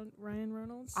of Ryan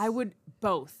Reynolds? I would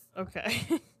both. Okay.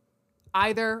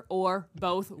 Either or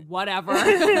both, whatever.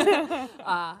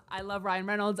 I love Ryan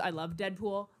Reynolds. I love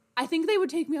Deadpool. I think they would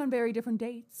take me on very different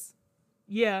dates.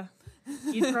 Yeah.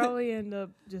 You'd probably end up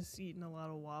just eating a lot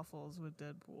of waffles with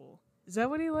Deadpool. Is that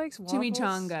what he likes? Waffles?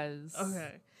 Chimichangas.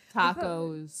 Okay.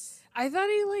 Tacos. I thought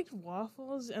he liked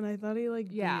waffles and I thought he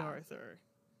liked B. Arthur.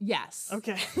 Yes.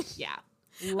 Okay. Yeah.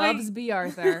 Loves B.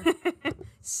 Arthur.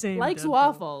 Same. Likes Deadpool.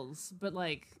 waffles, but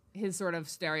like his sort of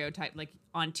stereotype, like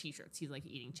on t-shirts, he's like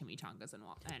eating chimichangas and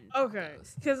Okay.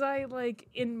 tacos. Because I like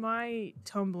in my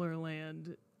Tumblr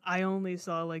land, I only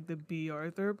saw like the B.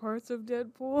 Arthur parts of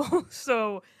Deadpool.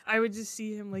 So I would just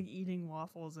see him like eating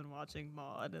waffles and watching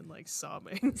Maude and like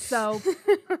sobbing. So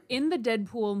in the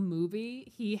Deadpool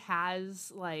movie, he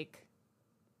has like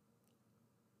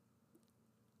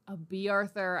a B.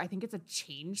 Arthur, I think it's a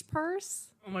change purse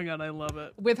Oh my god, I love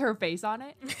it. with her face on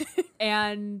it.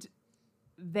 And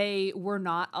they were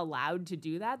not allowed to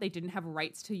do that. They didn't have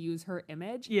rights to use her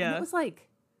image. And Yeah. it was like,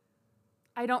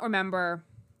 I don't remember.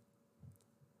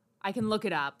 I can look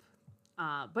it up.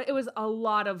 But it was a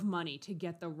lot of money to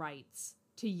get the rights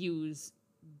to use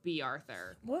B.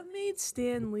 Arthur. What made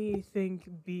Stan Lee think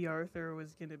B. Arthur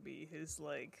was gonna be his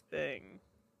like thing?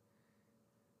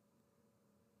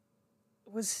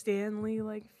 Was Stan Lee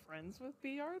like friends with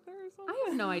B. Arthur or something? I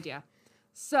have no idea.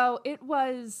 So it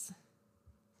was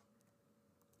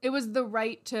the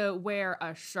right to wear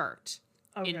a shirt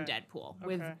in Okay. Deadpool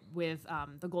Okay. with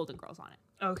the Golden Girls on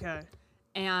it. Okay.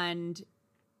 And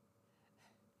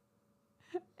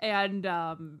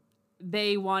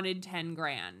they wanted 10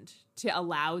 grand to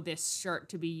allow this shirt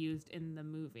to be used in the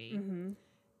movie. Mm-hmm.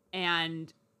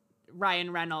 And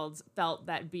Ryan Reynolds felt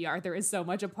that B. Arthur is so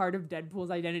much a part of Deadpool's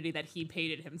identity that he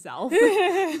paid it himself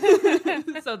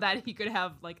so that he could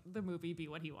have like the movie be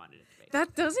what he wanted it to be.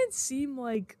 That doesn't seem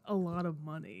like a lot of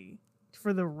money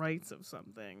for the rights of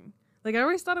something. Like I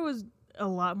always thought it was a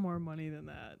lot more money than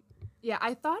that. Yeah,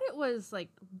 I thought it was like,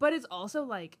 but it's also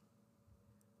like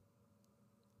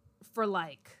for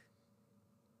like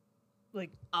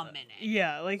a minute.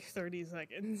 Yeah, like 30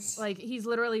 seconds. Like he's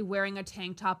literally wearing a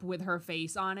tank top with her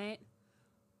face on it.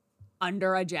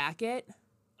 under a jacket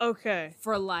Okay.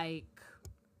 for like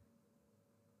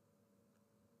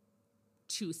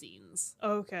 2 scenes.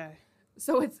 Okay.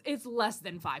 So it's less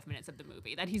than 5 minutes of the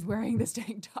movie that he's wearing this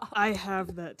tank top. I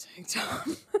have that tank top.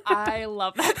 I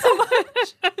love that so much.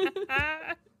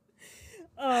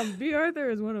 B. Arthur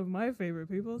is one of my favorite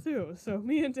people too. So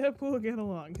me and Deadpool get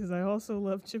along because I also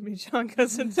love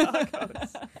chimichangas and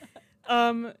tacos.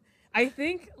 I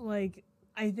think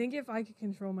if I could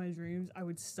control my dreams, I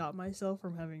would stop myself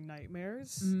from having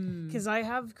nightmares because I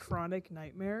have chronic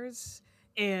nightmares,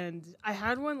 and I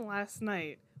had one last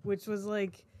night, which was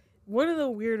like one of the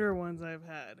weirder ones I've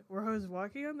had, where I was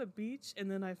walking on the beach and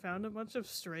then I found a bunch of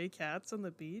stray cats on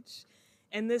the beach.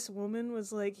 And this woman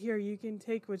was like, here, you can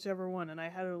take whichever one. And I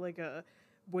had like a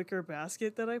wicker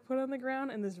basket that I put on the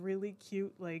ground, and this really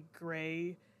cute, like,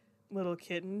 gray little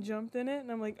kitten jumped in it.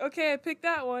 And I'm like, okay, I picked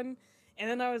that one. And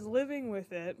then I was living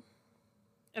with it.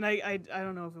 And I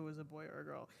don't know if it was a boy or a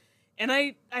girl. And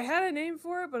I had a name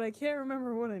for it, but I can't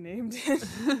remember what I named it.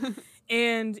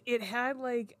 And it had,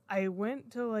 like, I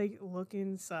went to, like, look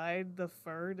inside the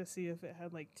fur to see if it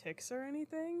had, like, ticks or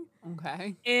anything.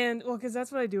 Okay. And, well, because that's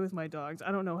what I do with my dogs.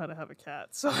 I don't know how to have a cat,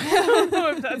 so I don't know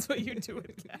if that's what you do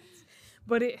with cats.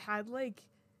 But it had, like,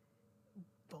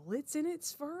 bullets in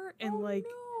its fur and, like,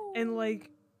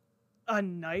 a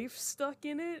knife stuck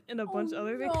in it and a bunch of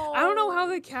other things. I don't know how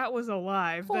the cat was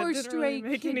alive. Poor that didn't really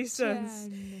make any sense.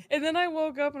 And then I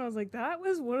woke up and I was like, that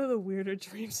was one of the weirder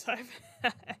dreams I've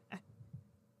had.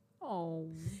 Oh.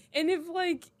 And if,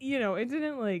 like, you know, it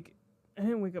didn't, like, I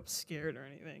didn't wake up scared or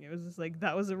anything. It was just, like,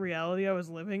 that was a reality I was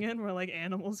living in where, like,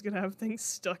 animals could have things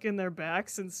stuck in their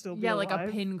backs and still be alive. Like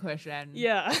a pincushion.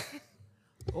 Yeah.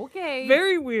 Okay.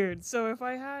 Very weird. So if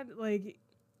I had, like,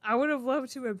 I would have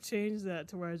loved to have changed that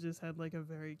to where I just had, like, a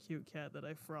very cute cat that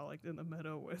I frolicked in the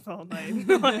meadow with all night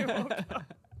until I woke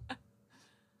up.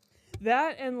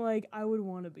 That and, like, I would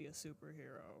want to be a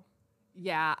superhero.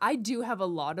 Yeah, I do have a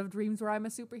lot of dreams where I'm a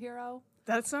superhero.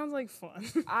 That sounds like fun.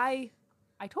 I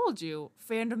told you,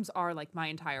 fandoms are like my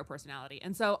entire personality.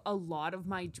 And so a lot of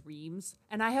my dreams,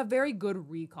 and I have very good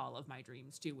recall of my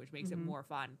dreams too, which makes it more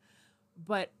fun.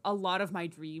 But a lot of my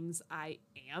dreams, I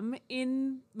am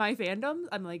in my fandoms.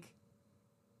 I'm like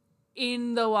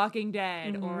in The Walking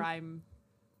Dead, or I'm,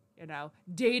 you know,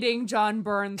 dating John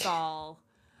Bernthal,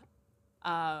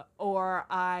 or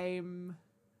I'm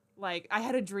like, I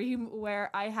had a dream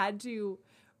where I had to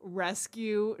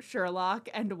rescue Sherlock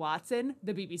and Watson,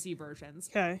 the BBC versions.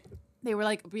 Okay. They were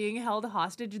like being held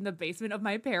hostage in the basement of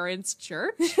my parents'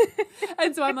 church.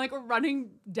 And so I'm like running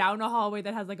down a hallway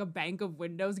that has like a bank of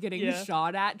windows getting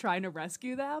shot at, trying to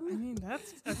rescue them. I mean,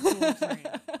 that's a cool dream.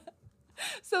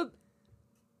 So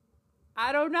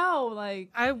I don't know, like,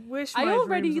 I wish my I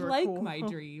already dreams were like cool. my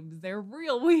dreams. They're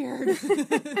real weird.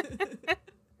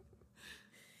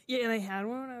 Yeah, and I had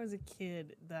one when I was a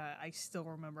kid that I still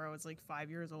remember. I was like 5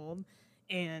 years old,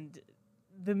 and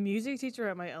the music teacher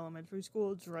at my elementary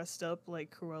school dressed up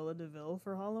like Cruella de Vil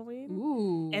for Halloween.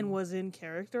 Ooh. And was in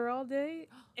character all day,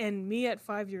 and me at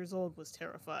 5 years old was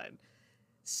terrified.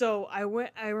 So I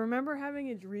remember having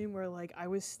a dream where, like, I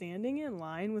was standing in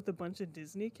line with a bunch of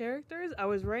Disney characters. I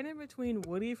was right in between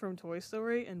Woody from Toy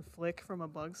Story and Flick from A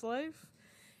Bug's Life.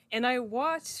 And I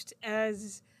watched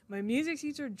as my music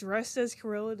teacher, dressed as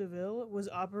Cruella de Vil, was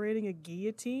operating a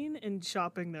guillotine and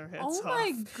chopping their heads off. Oh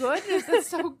my goodness, that's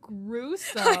so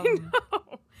gruesome. I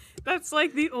know. That's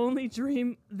like the only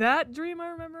dream. That dream I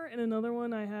remember, and another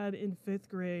one I had in 5th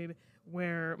grade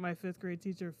where my 5th grade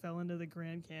teacher fell into the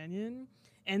Grand Canyon,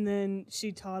 and then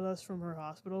she taught us from her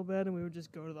hospital bed, and we would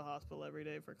just go to the hospital every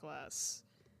day for class.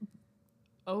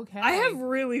 Okay. I have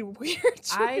really weird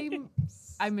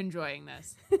dreams. I'm enjoying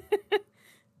this.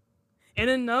 And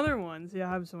another one, see,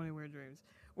 I have so many weird dreams,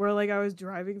 where, like, I was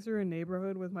driving through a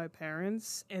neighborhood with my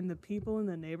parents, and the people in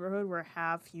the neighborhood were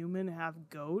half human, half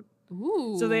goat.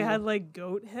 Ooh. So they had, like,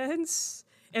 goat heads,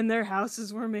 and their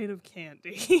houses were made of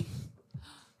candy.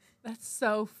 That's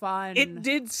so fun. It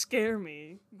did scare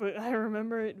me, but I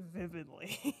remember it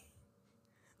vividly.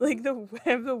 Like, I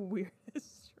have the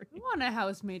weirdest I dream. want a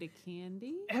house made of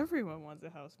candy. Everyone wants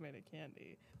a house made of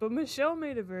candy. But Michelle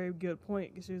made a very good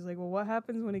point, because she was like, well, what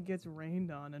happens when it gets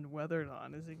rained on and weathered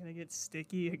on? Is it going to get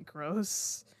sticky and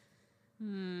gross?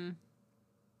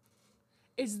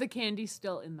 Is the candy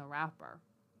still in the wrapper?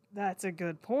 That's a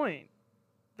good point.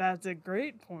 That's a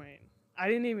great point. I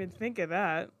didn't even think of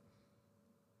that.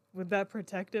 Would that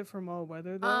protect it from all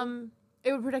weather, though?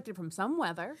 It would protect it from some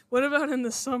weather. What about in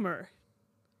the summer?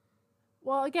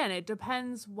 Well, again, it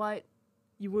depends what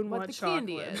You wouldn't want the chocolate.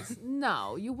 candy is.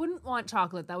 No, you wouldn't want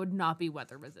chocolate. That would not be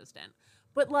weather resistant.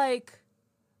 But like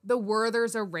the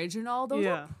Werther's original, those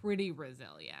Yeah. are pretty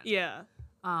resilient. Yeah.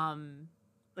 Um,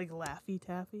 Like Laffy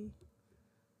Taffy.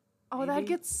 oh, that Maybe.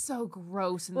 gets so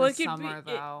gross in Well, the it could summer,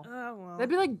 be. though. Well. That'd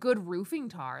be like good roofing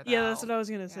tar, though. Yeah, that's what I was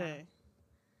gonna Yeah. say.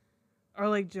 Or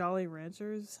like Jolly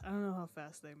Ranchers. I don't know how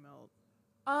fast they melt.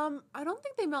 I don't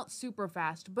think they melt super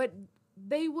fast, but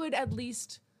they would at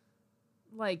least,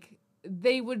 like,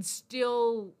 they would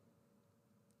still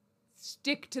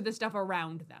stick to the stuff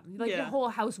around them. Like, the Yeah. whole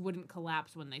house wouldn't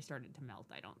collapse when they started to melt,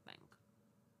 I don't think.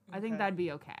 I think Okay. that'd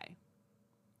be okay.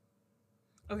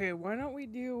 Okay, why don't we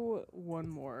do one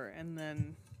more and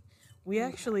then we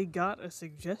actually got a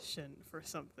suggestion for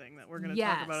something that we're going to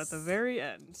talk about at the Yes. very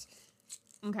end.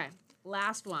 Okay,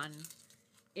 last one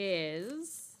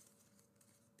is...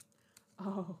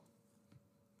 Oh.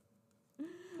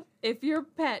 If your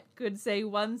pet could say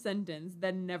one sentence,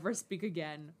 then never speak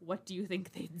again, what do you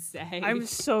think they'd say? I'm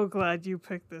so glad you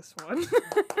picked this one.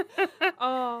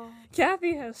 Oh.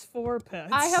 Kathy has 4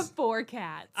 pets. I have 4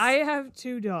 cats. I have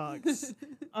 2 dogs.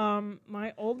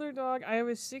 My older dog, I have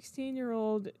a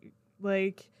 16-year-old,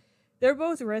 like, they're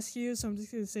both rescues, so I'm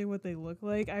just going to say what they look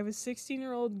like. I have a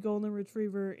 16-year-old golden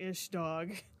retriever-ish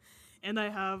dog, and I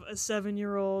have a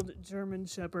 7-year-old German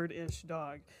shepherd-ish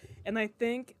dog. And I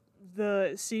think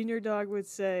the senior dog would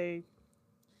say,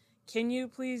 "Can you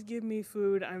please give me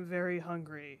food? I'm very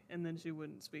hungry." And then she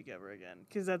wouldn't speak ever again,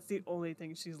 because that's the only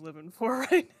thing she's living for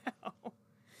right now.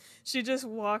 She just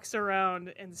walks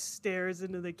around and stares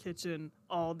into the kitchen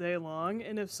all day long.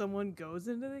 And if someone goes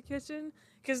into the kitchen,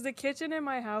 because the kitchen in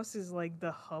my house is like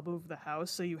the hub of the house,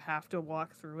 so you have to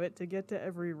walk through it to get to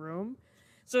every room.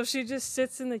 So she just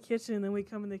sits in the kitchen, and then we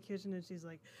come in the kitchen, and she's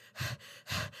like,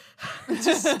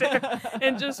 just stare,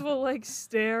 and just will like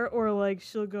stare, or like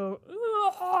she'll go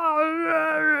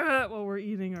while we're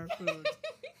eating our food.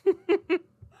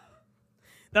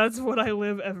 That's what I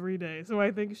live every day. So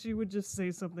I think she would just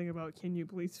say something about, "Can you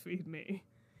please feed me?"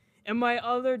 And my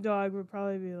other dog would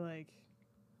probably be like,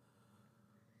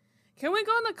 "Can we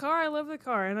go in the car? I love the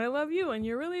car, and I love you, and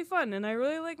you're really fun, and I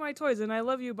really like my toys, and I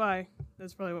love you, bye."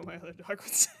 That's probably what my other dog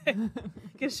would say.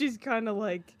 Because she's kind of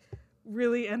like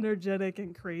really energetic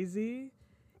and crazy,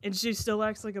 and she still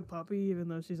acts like a puppy even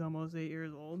though she's almost 8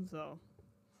 years old, so.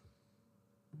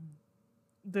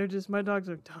 They're just, my dogs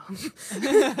are dumb.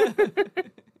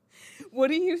 What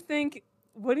do you think?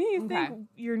 What do you Okay. think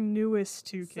your newest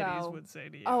 2 kitties So- would say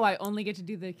to you? Oh, I only get to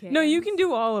do the kittens? No, you can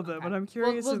do all of them, Okay. but I'm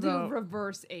curious we'll about. do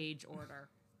reverse age order.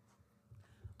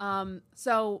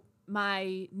 So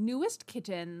my newest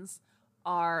kittens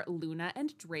are Luna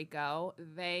and Draco.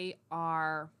 They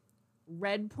are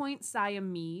red point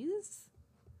Siamese,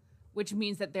 which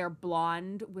means that they're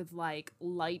blonde with like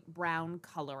light brown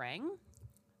coloring.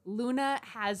 Luna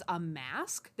has a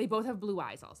mask. They both have blue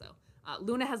eyes also.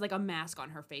 Luna has like a mask on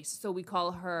her face, so we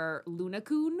call her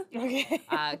Luna-coon Okay.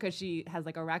 because she has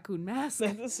like a raccoon mask.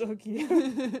 That is so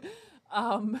cute.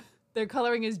 Their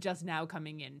coloring is just now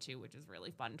coming in too, which is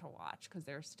really fun to watch because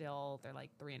they're like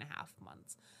 3.5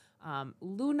 months.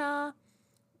 Luna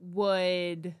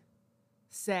would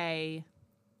say,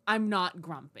 "I'm not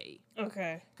grumpy,"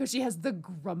 Okay. because she has the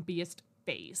grumpiest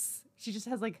face. She just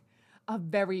has like a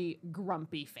very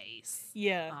grumpy face.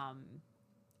 Yeah.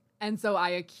 And so I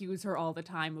accuse her all the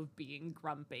time of being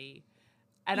grumpy.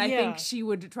 And I Yeah. think she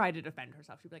would try to defend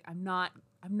herself. She'd be like, I'm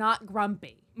not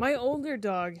grumpy. My older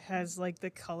dog has like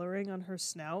the coloring on her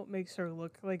snout makes her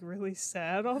look like really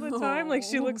sad all the time. Like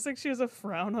she Oh. looks like she has a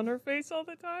frown on her face all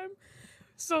the time.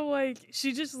 So like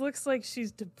she just looks like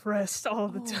she's depressed all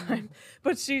the time,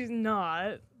 but she's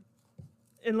not.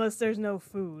 Unless there's no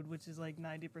food, which is like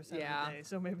 90% Yeah. of the day.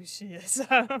 So maybe she is.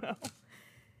 I don't know.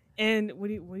 And what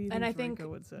do you think And I Draco think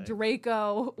would say?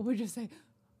 Draco would just say,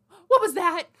 "What was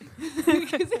that?"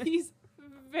 Because he's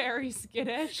very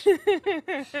skittish.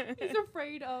 He's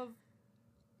afraid of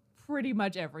pretty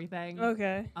much everything.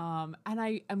 Okay. And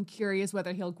I am curious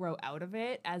whether he'll grow out of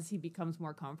it as he becomes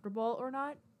more comfortable or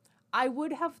not. I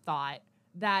would have thought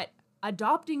that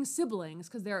adopting siblings,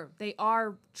 because they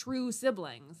are true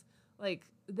siblings, like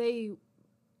they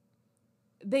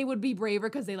would be braver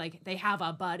because they have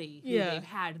a buddy who Yeah. they've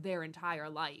had their entire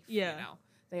life. Yeah. You know?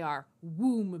 They are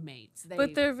womb mates.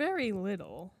 But they're very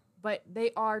little. but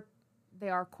they are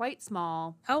quite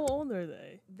small. How old are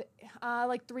they?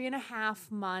 Like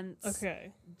 3.5 months.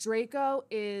 Okay. Draco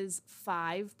is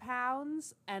 5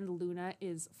 pounds and Luna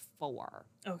is 4.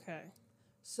 Okay.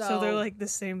 So they're like the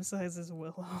same size as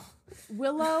Willow.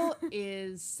 Willow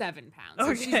is 7 pounds. So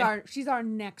Okay. she's our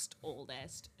next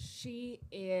oldest. She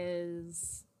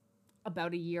is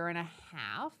about 1.5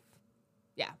 years.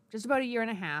 Yeah, just about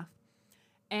 1.5 years.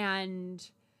 And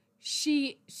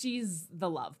she's the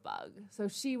love bug. So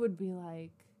she would be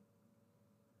like,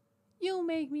 "You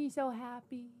make me so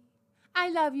happy. I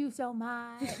love you so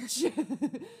much."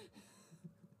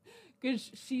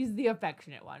 Because she's the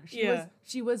affectionate one.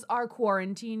 She was our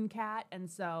quarantine cat,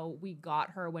 and so we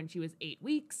got her when she was 8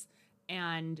 weeks,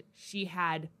 and she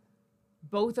had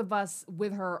both of us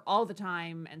with her all the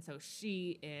time, and so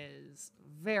she is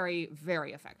very,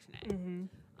 very affectionate.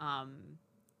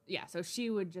 Yeah, so she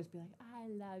would just be like, "I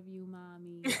love you,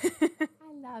 mommy.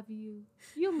 I love you.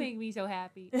 You make me so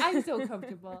happy. I'm so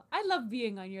comfortable. I love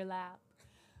being on your lap."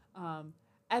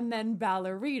 And then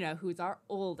Ballerina, who's our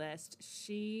oldest,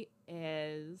 she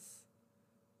is...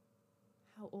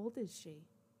 How old is she?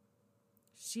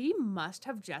 She must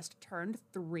have just turned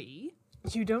 3.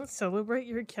 You don't celebrate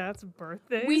your cat's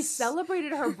birthday? We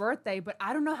celebrated her birthday, but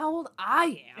I don't know how old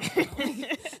I am.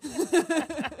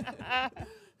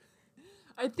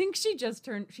 I think she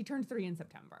turned 3 in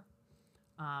September.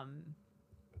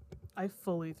 I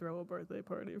fully throw a birthday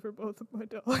party for both of my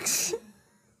dogs.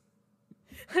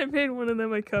 I made one of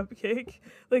them a cupcake,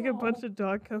 like a bunch of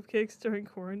dog cupcakes during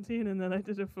quarantine, and then I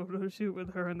did a photo shoot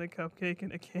with her and the cupcake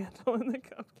and a candle in the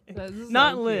cupcake. That is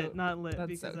Not so lit, cute. not lit, That's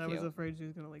because so I was cute. afraid she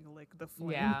was gonna like lick the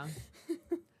flame. Yeah.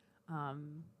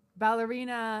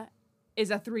 Ballerina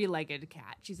is a 3-legged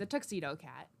cat. She's a tuxedo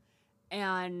cat,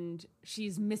 and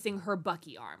she's missing her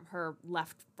bucky arm, her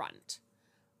left front.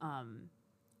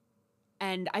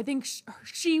 And I think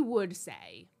she would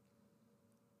say,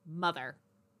 "Mother,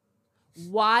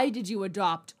 why did you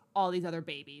adopt all these other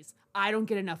babies? I don't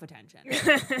get enough attention."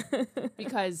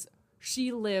 Because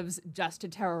she lives just to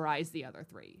terrorize the other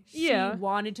 3. She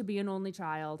wanted to be an only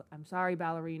child. I'm sorry,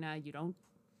 Ballerina.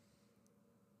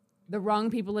 The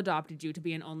wrong people adopted you to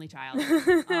be an only child.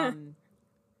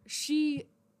 She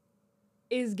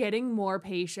is getting more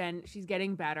patient. She's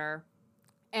getting better.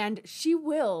 And she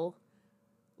will,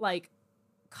 like,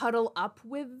 cuddle up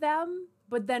with them.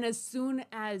 But then as soon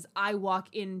as I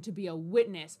walk in to be a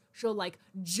witness, she'll, like,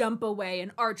 jump away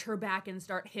and arch her back and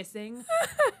start hissing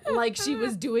like she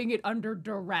was doing it under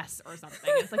duress or something.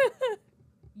 It's like,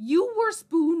 you were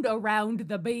spooned around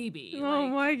the baby. Oh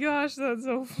Like, my gosh, that's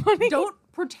so funny. don't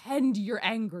pretend you're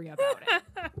angry about it.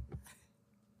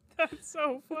 That's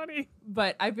so funny.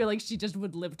 But I feel like she just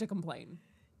would live to complain.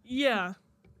 Yeah.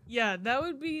 Yeah, that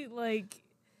would be like...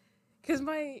 Because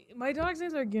my dogs'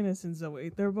 names are Guinness and Zoe.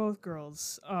 They're both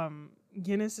girls.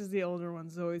 Guinness is the older one,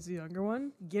 Zoe's the younger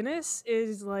one. Guinness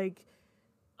is, like,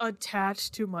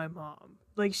 attached to my mom.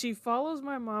 Like, she follows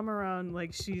my mom around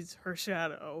like she's her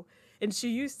shadow. And she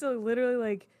used to literally,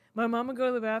 like, my mom would go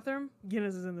to the bathroom,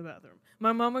 Guinness is in the bathroom.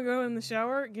 My mom would go in the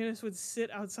shower, Guinness would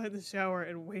sit outside the shower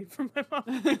and wait for my mom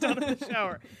to be done in the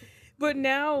shower. But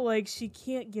now, like, she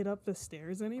can't get up the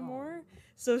stairs anymore.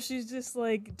 So she's just,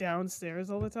 like, downstairs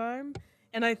all the time.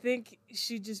 And I think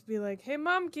she'd just be like, "Hey,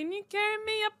 Mom, can you carry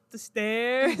me up the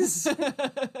stairs?"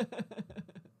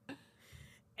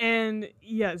 And,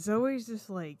 yeah, Zoe's just,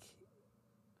 like,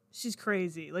 she's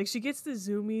crazy. Like, she gets the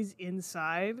zoomies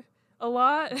inside a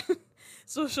lot.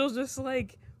 So she'll just,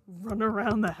 like, run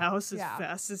around the house as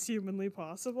fast as humanly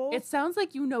possible. It sounds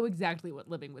like you know exactly what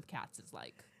living with cats is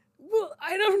like. Well,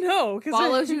 I don't know.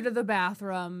 Follows you to the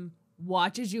bathroom,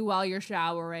 watches you while you're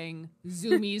showering,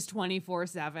 zoomies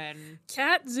 24/7.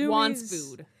 Cat zoomies wants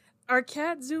food. Are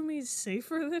cat zoomies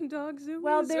safer than dog zoomies?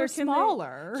 Well, they're Or can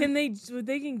smaller.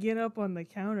 They can get up on the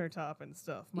countertop and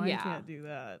stuff. Mine Yeah. can't do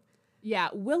that. Yeah,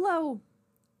 Willow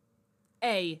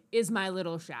is my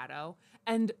little shadow,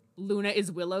 and Luna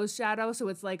is Willow's shadow, so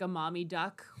it's like a mommy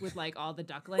duck with like all the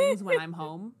ducklings when I'm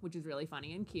home, which is really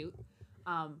funny and cute.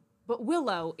 But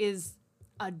Willow is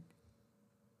a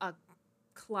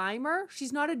climber.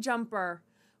 She's not a jumper,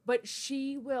 but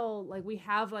she will, like, we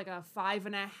have like a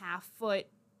 5.5-foot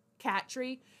cat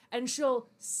tree, and she'll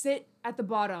sit at the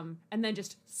bottom and then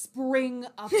just spring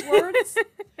upwards,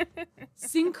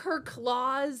 sink her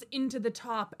claws into the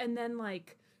top, and then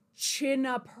like chin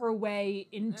up her way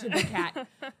into the cat.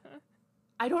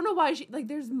 I don't know why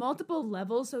there's multiple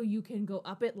levels so you can go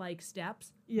up it like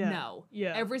steps. Yeah. No.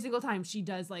 Yeah. Every single time she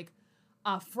does like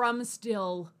a from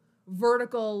still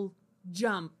vertical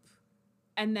jump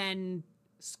and then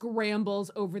scrambles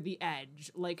over the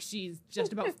edge like she's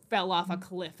just about fell off a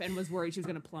cliff and was worried she was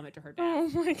going to plummet to her death. Oh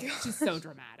my god. She's so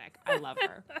dramatic. I love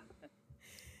her.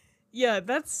 Yeah,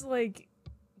 that's like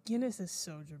Guinness is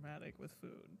so dramatic with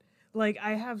food. Like,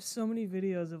 I have so many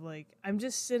videos of like I'm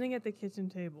just sitting at the kitchen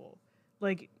table,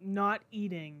 like not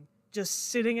eating, just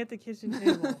sitting at the kitchen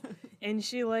table, and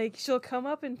she'll come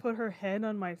up and put her head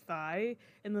on my thigh,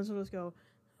 and then she'll just go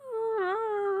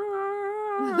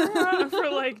for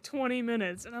like 20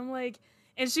 minutes, and I'm like,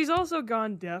 And she's also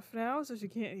gone deaf now, so she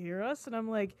can't hear us. And I'm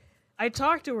like, I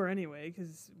talk to her anyway,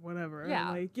 because whatever. And I'm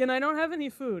Yeah. like, and I don't have any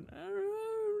food.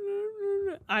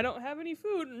 I don't have any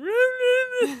food.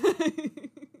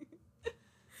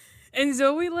 And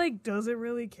Zoe, like, doesn't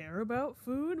really care about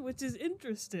food, which is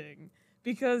interesting.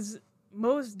 Because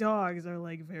most dogs are,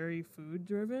 like, very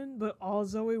food-driven, but all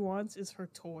Zoe wants is her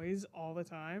toys all the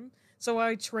time. So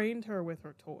I trained her with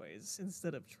her toys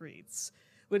instead of treats.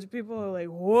 Which people are like,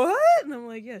 what? And I'm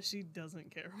like, yeah, she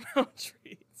doesn't care about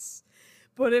treats.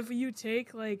 But if you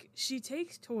take, like, she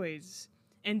takes toys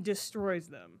and destroys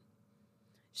them.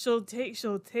 She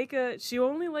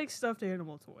only likes stuffed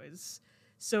animal toys.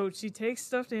 So she takes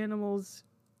stuffed animals,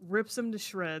 rips them to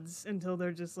shreds until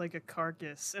they're just like a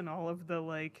carcass and all of the,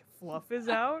 like, fluff is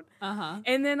out. Uh-huh.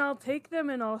 And then I'll take them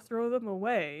and I'll throw them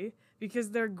away because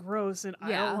they're gross and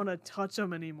I Yeah. don't want to touch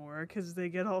them anymore because they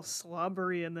get all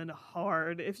slobbery and then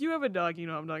hard. If you have a dog, you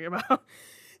know what I'm talking about.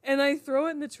 And I throw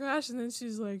it in the trash and then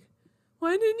she's like,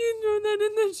 why didn't you throw that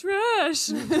in the trash?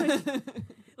 And I'm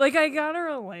like, I got her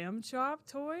a Lamb Chop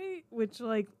toy, which,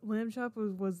 like, Lamb Chop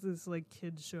was this, like,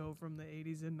 kid show from the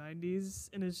 80s and 90s.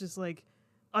 And it's just, like,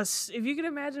 if you can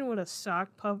imagine what a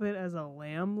sock puppet as a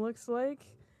lamb looks like,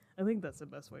 I think that's the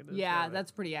best way to Yeah, describe it.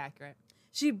 that's pretty accurate.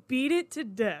 She beat it to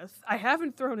death. I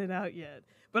haven't thrown it out yet,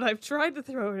 but I've tried to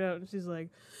throw it out, and she's like,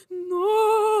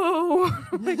 no.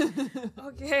 I'm like,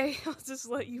 okay, I'll just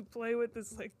let you play with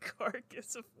this, like,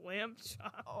 carcass of Lamb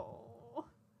Chop. Oh.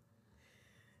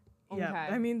 Yeah,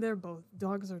 Okay. I mean,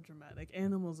 dogs are dramatic.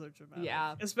 Animals are dramatic.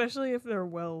 Yeah. Especially if they're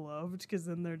well-loved, because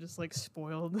then they're just, like,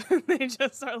 spoiled. They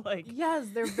just are like... Yes,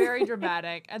 they're very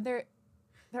dramatic, and they're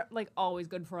like always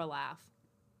good for a laugh.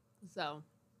 So,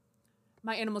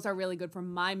 my animals are really good for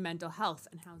my mental health,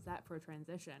 and how's that for a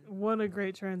transition? What a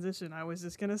great transition. I was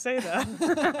just going to say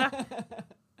that.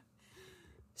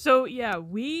 So, yeah,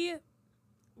 we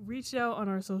reached out on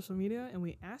our social media and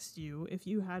we asked you if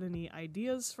you had any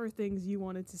ideas for things you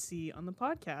wanted to see on the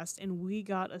podcast, and we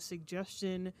got a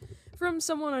suggestion from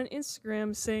someone on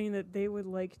Instagram saying that they would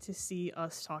like to see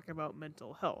us talk about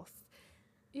mental health.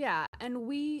 Yeah, and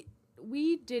we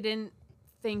didn't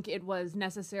think it was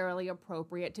necessarily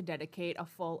appropriate to dedicate a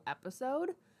full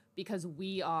episode because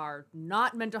we are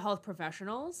not mental health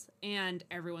professionals and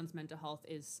everyone's mental health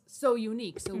is so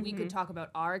unique. So we could talk about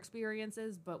our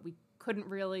experiences, but we couldn't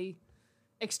really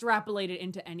extrapolate it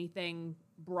into anything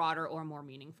broader or more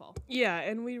meaningful. Yeah,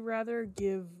 and we'd rather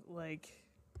give, like,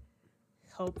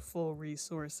 helpful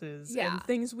resources Yeah. and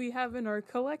things we have in our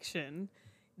collection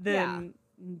than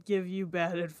give you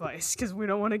bad advice, because we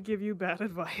don't want to give you bad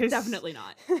advice. Definitely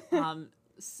not.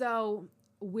 So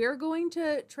we're going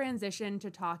to transition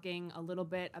to talking a little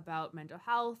bit about mental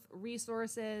health,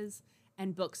 resources,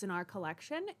 and books in our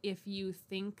collection. If you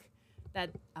think that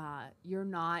you're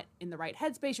not in the right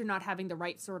headspace, you're not having the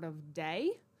right sort of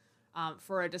day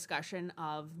for a discussion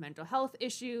of mental health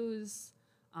issues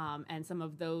and some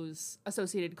of those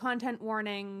associated content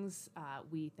warnings,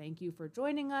 we thank you for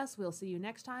joining us. We'll see you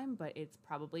next time, but it's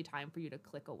probably time for you to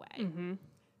click away. Mm-hmm.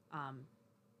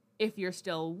 If you're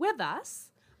still with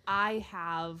us, I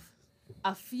have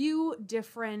a few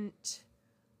different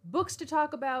books to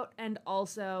talk about and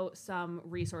also some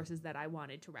resources that I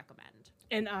wanted to recommend.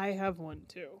 And I have one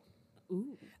too.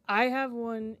 Ooh. I have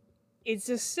one. It's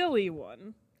a silly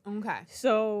one. Okay.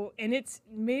 So, and it's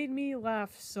made me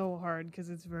laugh so hard because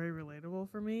it's very relatable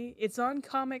for me. It's on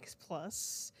Comics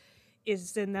Plus.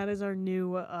 And that is our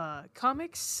new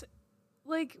comics.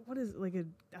 Like, what is it? Like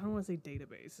I don't want to say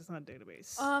database. It's not a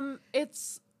database.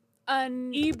 It's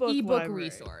an ebook library.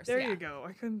 resource. There yeah. you go.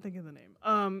 I couldn't think of the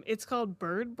name. It's called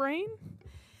Bird Brain,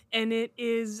 and it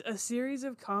is a series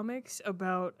of comics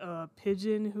about a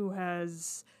pigeon who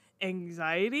has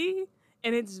anxiety,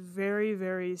 and it's very,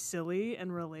 very silly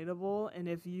and relatable. And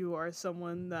if you are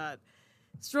someone that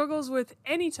struggles with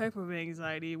any type of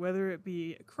anxiety, whether it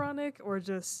be chronic or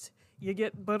just you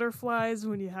get butterflies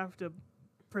when you have to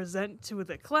present to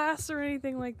the class or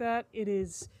anything like that, it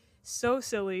is so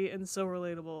silly and so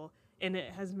relatable, and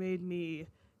it has made me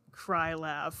cry,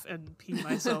 laugh, and pee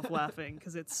myself laughing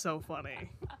because it's so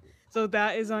funny. So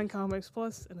that is on Comics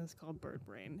Plus, and it's called Bird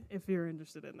Brain, if you're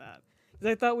interested in that. Because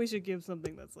I thought we should give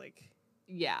something that's, like,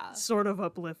 Yeah. sort of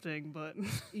uplifting, but...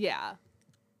 Yeah.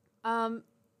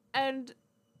 And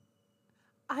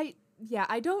I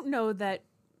don't know that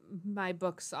my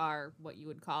books are what you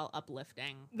would call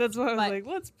uplifting. That's why I was But- like,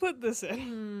 let's put this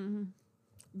in.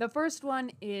 The first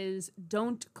one is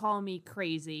Don't Call Me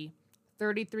Crazy.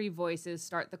 33 Voices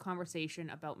Start the Conversation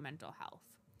About Mental Health.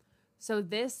 So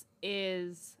this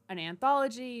is an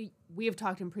anthology. We have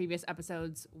talked in previous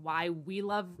episodes why we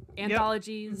love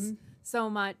anthologies. so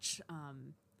much.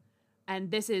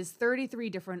 And this is 33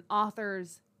 different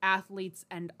authors, athletes,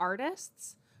 and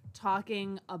artists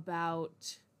talking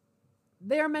about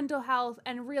their mental health.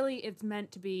 And really, it's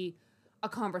meant to be a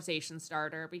conversation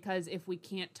starter, because if we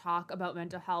can't talk about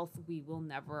mental health, we will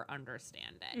never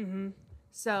understand it. Mm-hmm.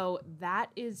 So that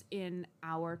is in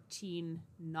our teen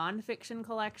nonfiction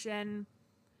collection.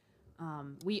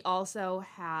 We also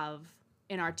have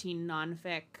in our teen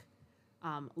nonfic,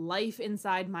 Life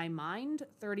Inside My Mind,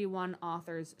 31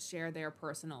 authors share their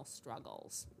personal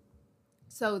struggles.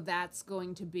 So that's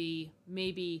going to be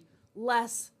maybe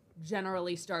less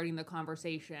generally starting the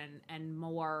conversation and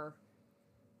more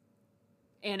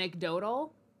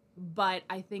anecdotal, but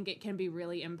I think it can be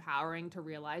really empowering to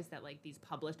realize that like these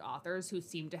published authors who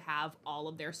seem to have all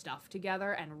of their stuff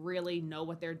together and really know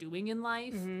what they're doing in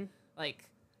life, like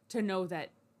to know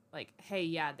that like, hey,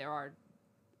 yeah, there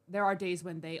are days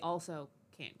when they also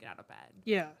can't get out of bed.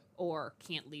 Yeah. Or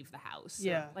can't leave the house.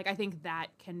 Yeah. Like I think that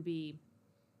can be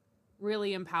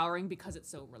really empowering because it's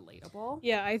so relatable.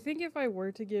 Yeah, I think if I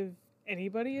were to give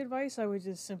anybody advice, I would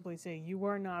just simply say you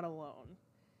are not alone.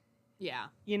 Yeah.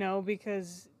 You know,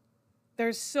 because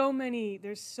there's so many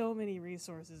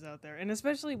resources out there, and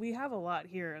especially we have a lot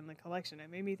here in the collection. It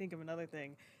made me think of another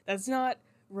thing that's not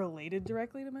related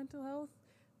directly to mental health,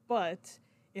 but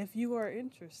if you are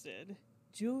interested,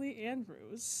 Julie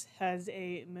Andrews has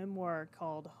a memoir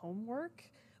called Homework,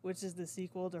 which is the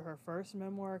sequel to her first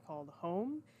memoir called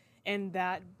Home, and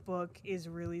that book is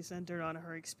really centered on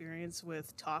her experience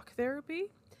with talk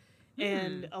therapy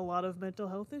and a lot of mental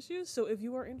health issues. So if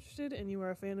you are interested and you are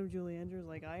a fan of Julie Andrews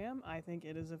like I am, I think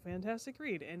it is a fantastic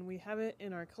read. And we have it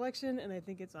in our collection, and I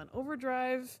think it's on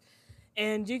Overdrive,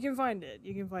 and you can find it.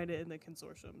 You can find it in the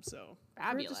consortium. So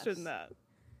if you're interested in that.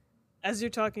 As you're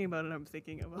talking about it, I'm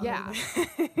thinking of other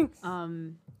things.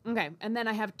 Okay, and then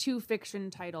I have 2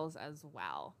 fiction titles as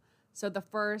well. So the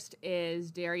first is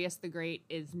Darius the Great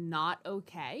is Not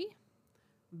Okay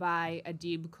by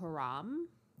Adib Khorram.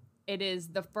 It is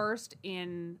the first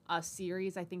in a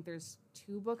series. I think there's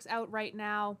 2 books out right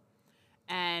now.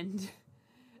 And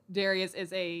Darius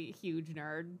is a huge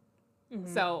nerd.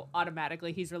 So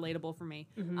automatically he's relatable for me.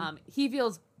 He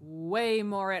feels way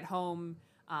more at home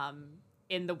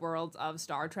in the worlds of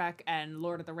Star Trek and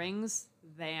Lord of the Rings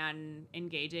than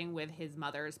engaging with his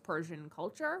mother's Persian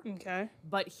culture. Okay.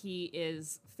 But he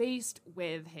is faced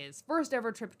with his first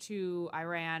ever trip to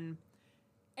Iran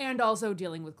and also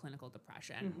dealing with clinical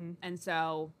depression. And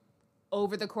so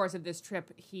over the course of this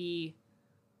trip, he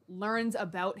learns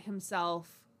about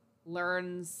himself,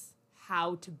 learns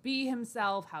how to be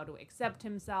himself, how to accept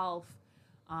himself,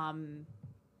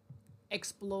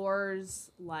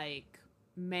 explores like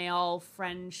male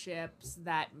friendships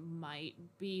that might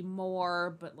be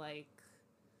more, but like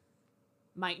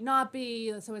might not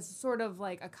be. So it's sort of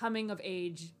like a coming of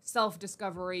age,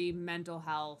 self-discovery, mental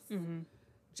health,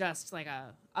 just like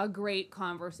a great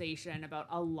conversation about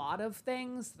a lot of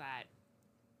things that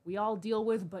we all deal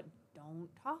with but don't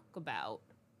talk about.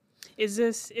 Is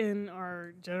this in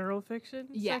our general fiction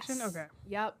section? Okay.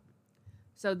 Yep.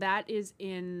 So that is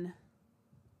in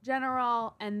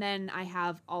general, and then I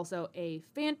have also a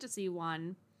fantasy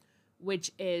one,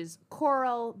 which is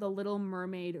Coral, the Little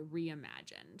Mermaid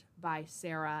Reimagined by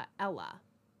Sarah Ella.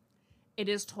 It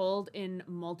is told in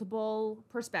multiple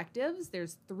perspectives.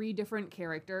 There's 3 different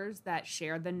characters that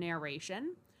share the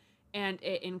narration, and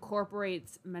it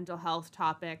incorporates mental health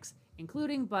topics,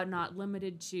 including but not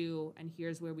limited to, and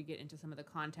here's where we get into some of the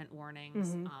content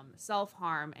warnings,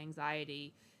 self-harm,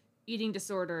 anxiety, eating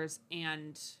disorders,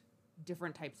 and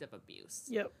different types of abuse.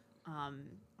 Yep.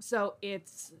 So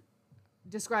it's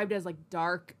described as like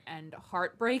dark and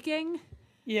heartbreaking.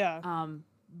 Yeah.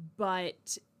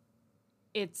 But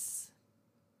it's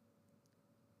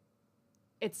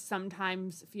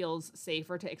sometimes feels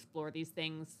safer to explore these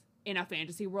things in a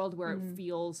fantasy world where it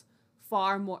feels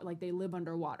far more like they live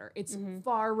underwater. It's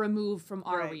far removed from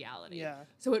our reality. Yeah.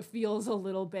 So it feels a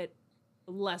little bit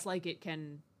less like it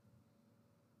can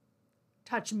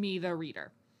touch me, the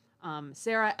reader.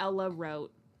 Sarah Ella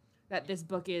wrote that this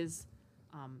book is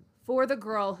for the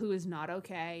girl who is not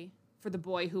okay, for the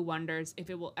boy who wonders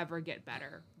if it will ever get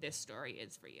better. This story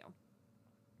is for you.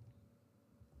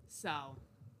 So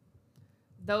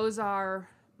those are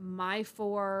my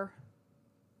 4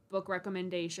 book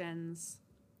recommendations.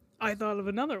 I thought of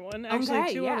another one. Actually,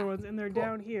 Okay, 2 yeah. other ones, and they're Cool.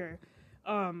 down here.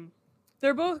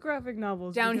 They're both graphic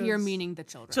novels. Down here because- meaning the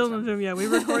children's Children's room. room, yeah. We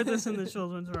record this in the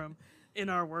children's room, in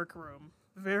our work room.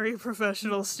 Very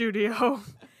professional studio.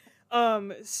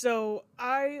 So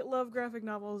I love graphic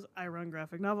novels. I run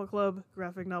Graphic Novel Club.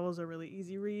 Graphic novels are really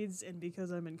easy reads, and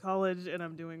because I'm in college and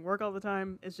I'm doing work all the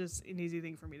time, it's just an easy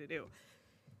thing for me to do.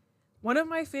 One of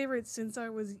my favorites since I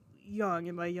was young,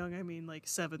 and by young I mean like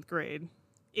 7th grade,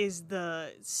 is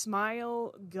the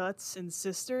Smile, Guts, and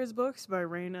Sisters books by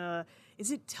Raina.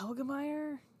 Is it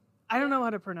Telgemeier? I don't know how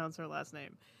to pronounce her last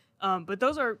name. But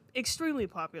those are extremely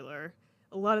popular.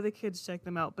 A lot of the kids check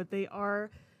them out, but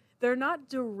they're not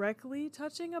directly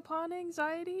touching upon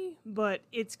anxiety, but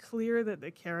it's clear that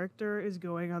the character is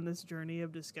going on this journey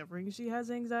of discovering she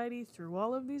has anxiety through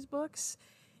all of these books.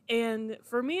 And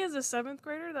for me as a 7th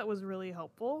grader, that was really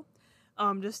helpful.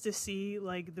 Just to see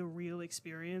like the real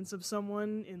experience of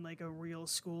someone in like a real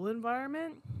school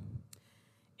environment.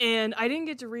 And I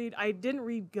didn't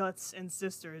read Guts and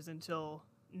Sisters until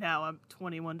now. I'm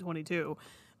 21, 22.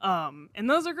 And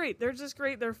those are great. They're just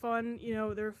great. They're fun.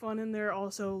 They're fun and they're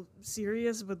also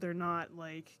serious, but they're not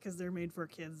like, because they're made for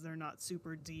kids, they're not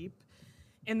super deep.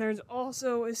 And there's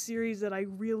also a series that I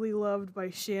really loved by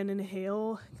Shannon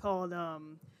Hale called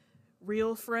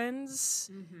Real Friends,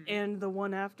 and the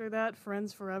one after that,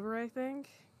 Friends Forever, I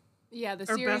think. Yeah, the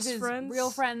Or series Best is Friends?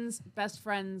 Real Friends, Best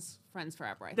Friends, Friends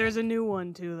Forever, I think. There's a new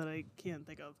one, too, that I can't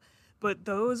think of. But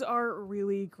those are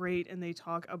really great, and they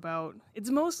talk about...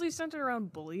 It's mostly centered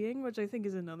around bullying, which I think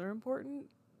is another important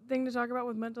thing to talk about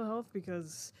with mental health,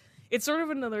 because it's sort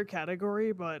of another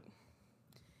category, but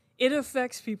it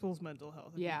affects people's mental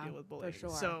health if you deal with bullying. for sure.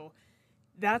 So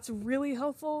that's really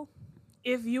helpful.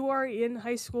 If you are in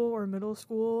high school or middle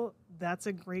school, that's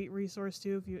a great resource,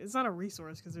 too. It's not a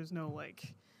resource, because there's no,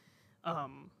 like...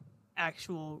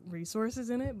 actual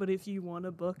resources in it, but if you want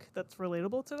a book that's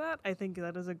relatable to that, I think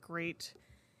that is a great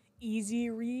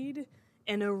easy read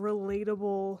and a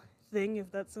relatable thing if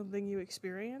that's something you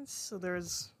experience. So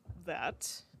there's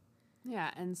that.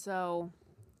 Yeah, and so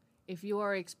if you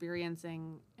are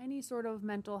experiencing any sort of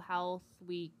mental health,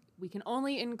 we can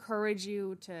only encourage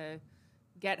you to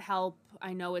get help.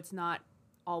 I know it's not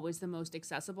always the most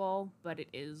accessible, but it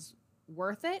is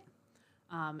worth it.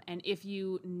 And if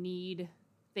you need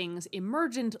things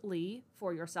emergently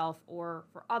for yourself or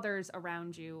for others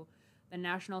around you, the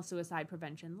National Suicide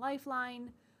Prevention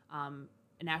Lifeline,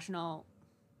 National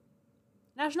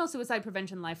Suicide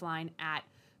Prevention Lifeline at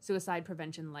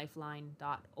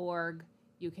suicidepreventionlifeline.org.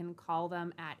 You can call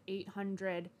them at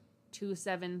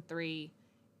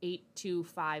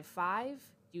 800-273-8255.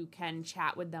 You can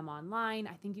chat with them online.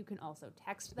 I think you can also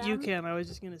text them. You can. I was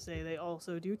just going to say they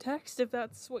also do text if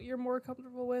that's what you're more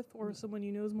comfortable with or someone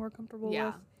you know is more comfortable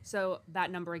with. So that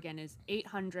number again is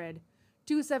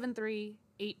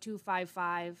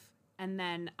 800-273-8255. And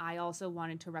then I also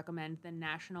wanted to recommend the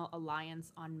National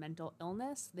Alliance on Mental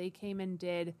Illness. They came and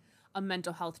did a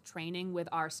mental health training with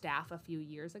our staff a few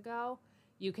years ago.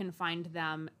 You can find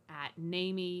them at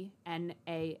NAMI,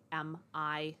 NAMI.org.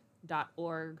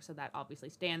 So that obviously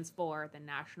stands for the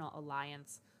National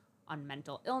Alliance on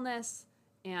Mental Illness.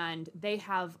 And they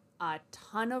have a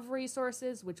ton of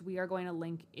resources, which we are going to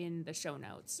link in the show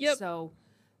notes. Yep. So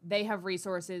they have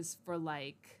resources for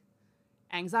like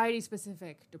anxiety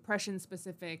specific, depression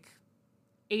specific,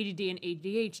 ADD and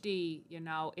ADHD,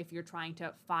 if you're trying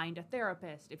to find a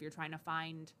therapist, if you're trying to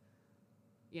find,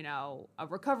 a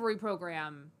recovery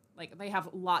program, like they have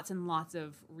lots and lots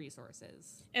of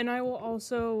resources. And I will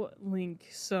also link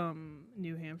some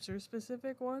New Hampshire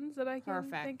specific ones that I can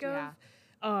think of.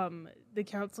 Yeah. The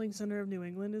Counseling Center of New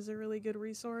England is a really good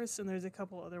resource, and there's a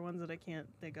couple other ones that I can't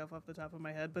think of off the top of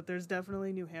my head, but there's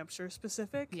definitely New Hampshire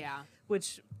specific,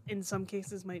 which in some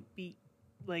cases might be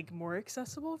like more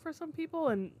accessible for some people.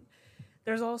 And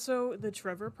there's also the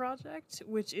Trevor Project,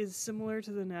 which is similar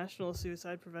to the National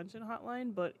Suicide Prevention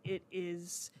Hotline, but it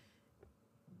is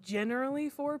generally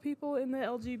for people in the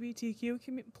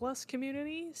LGBTQ plus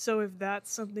community. So if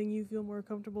that's something you feel more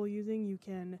comfortable using, you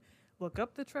can look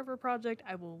up the Trevor Project.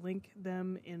 I will link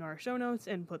them in our show notes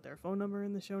and put their phone number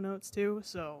in the show notes too.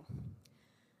 So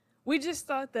we just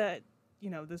thought that,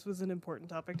 this was an important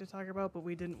topic to talk about, but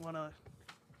we didn't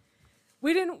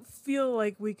feel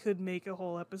like we could make a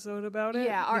whole episode about it.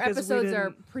 Yeah, our episodes are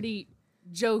pretty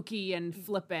jokey and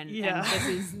flippant, and this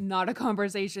is not a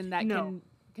conversation that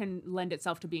can lend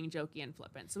itself to being jokey and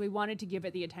flippant. So we wanted to give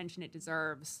it the attention it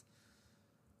deserves,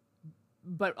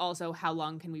 but also how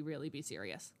long can we really be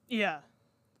serious? Yeah.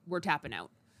 We're tapping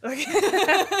out. Okay.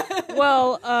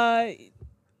 Well,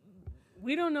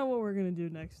 we don't know what we're going to do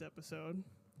next episode.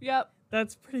 Yep.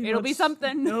 That's pretty It'll be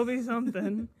something. It'll be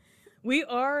something. We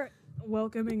are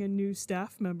welcoming a new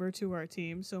staff member to our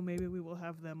team, so maybe we will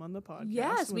have them on the podcast.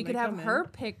 Yes, when we they could have come in. her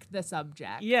pick the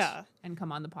subject. Yeah. And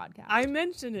come on the podcast. I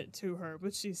mentioned it to her,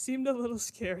 but she seemed a little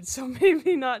scared, so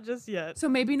maybe not just yet. So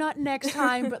maybe not next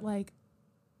time, but like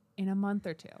in a month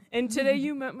or two. And today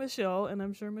you met Michelle, and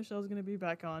I'm sure Michelle's going to be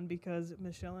back on because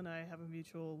Michelle and I have a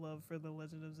mutual love for the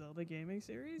Legend of Zelda gaming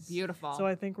series. Beautiful. So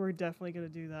I think we're definitely going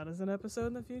to do that as an episode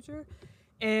in the future.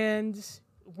 And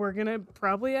we're going to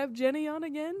probably have Jenny on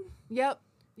again. Yep.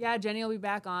 Yeah, Jenny will be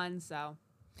back on, so.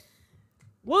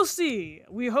 We'll see.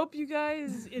 We hope you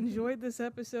guys enjoyed this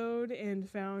episode and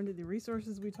found the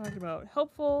resources we talked about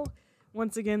helpful.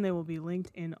 Once again, they will be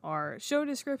linked in our show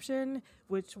description,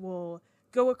 which will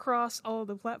go across all of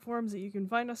the platforms that you can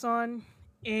find us on.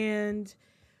 And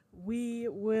we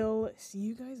will see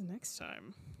you guys next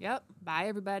time. Yep. Bye,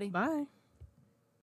 everybody. Bye.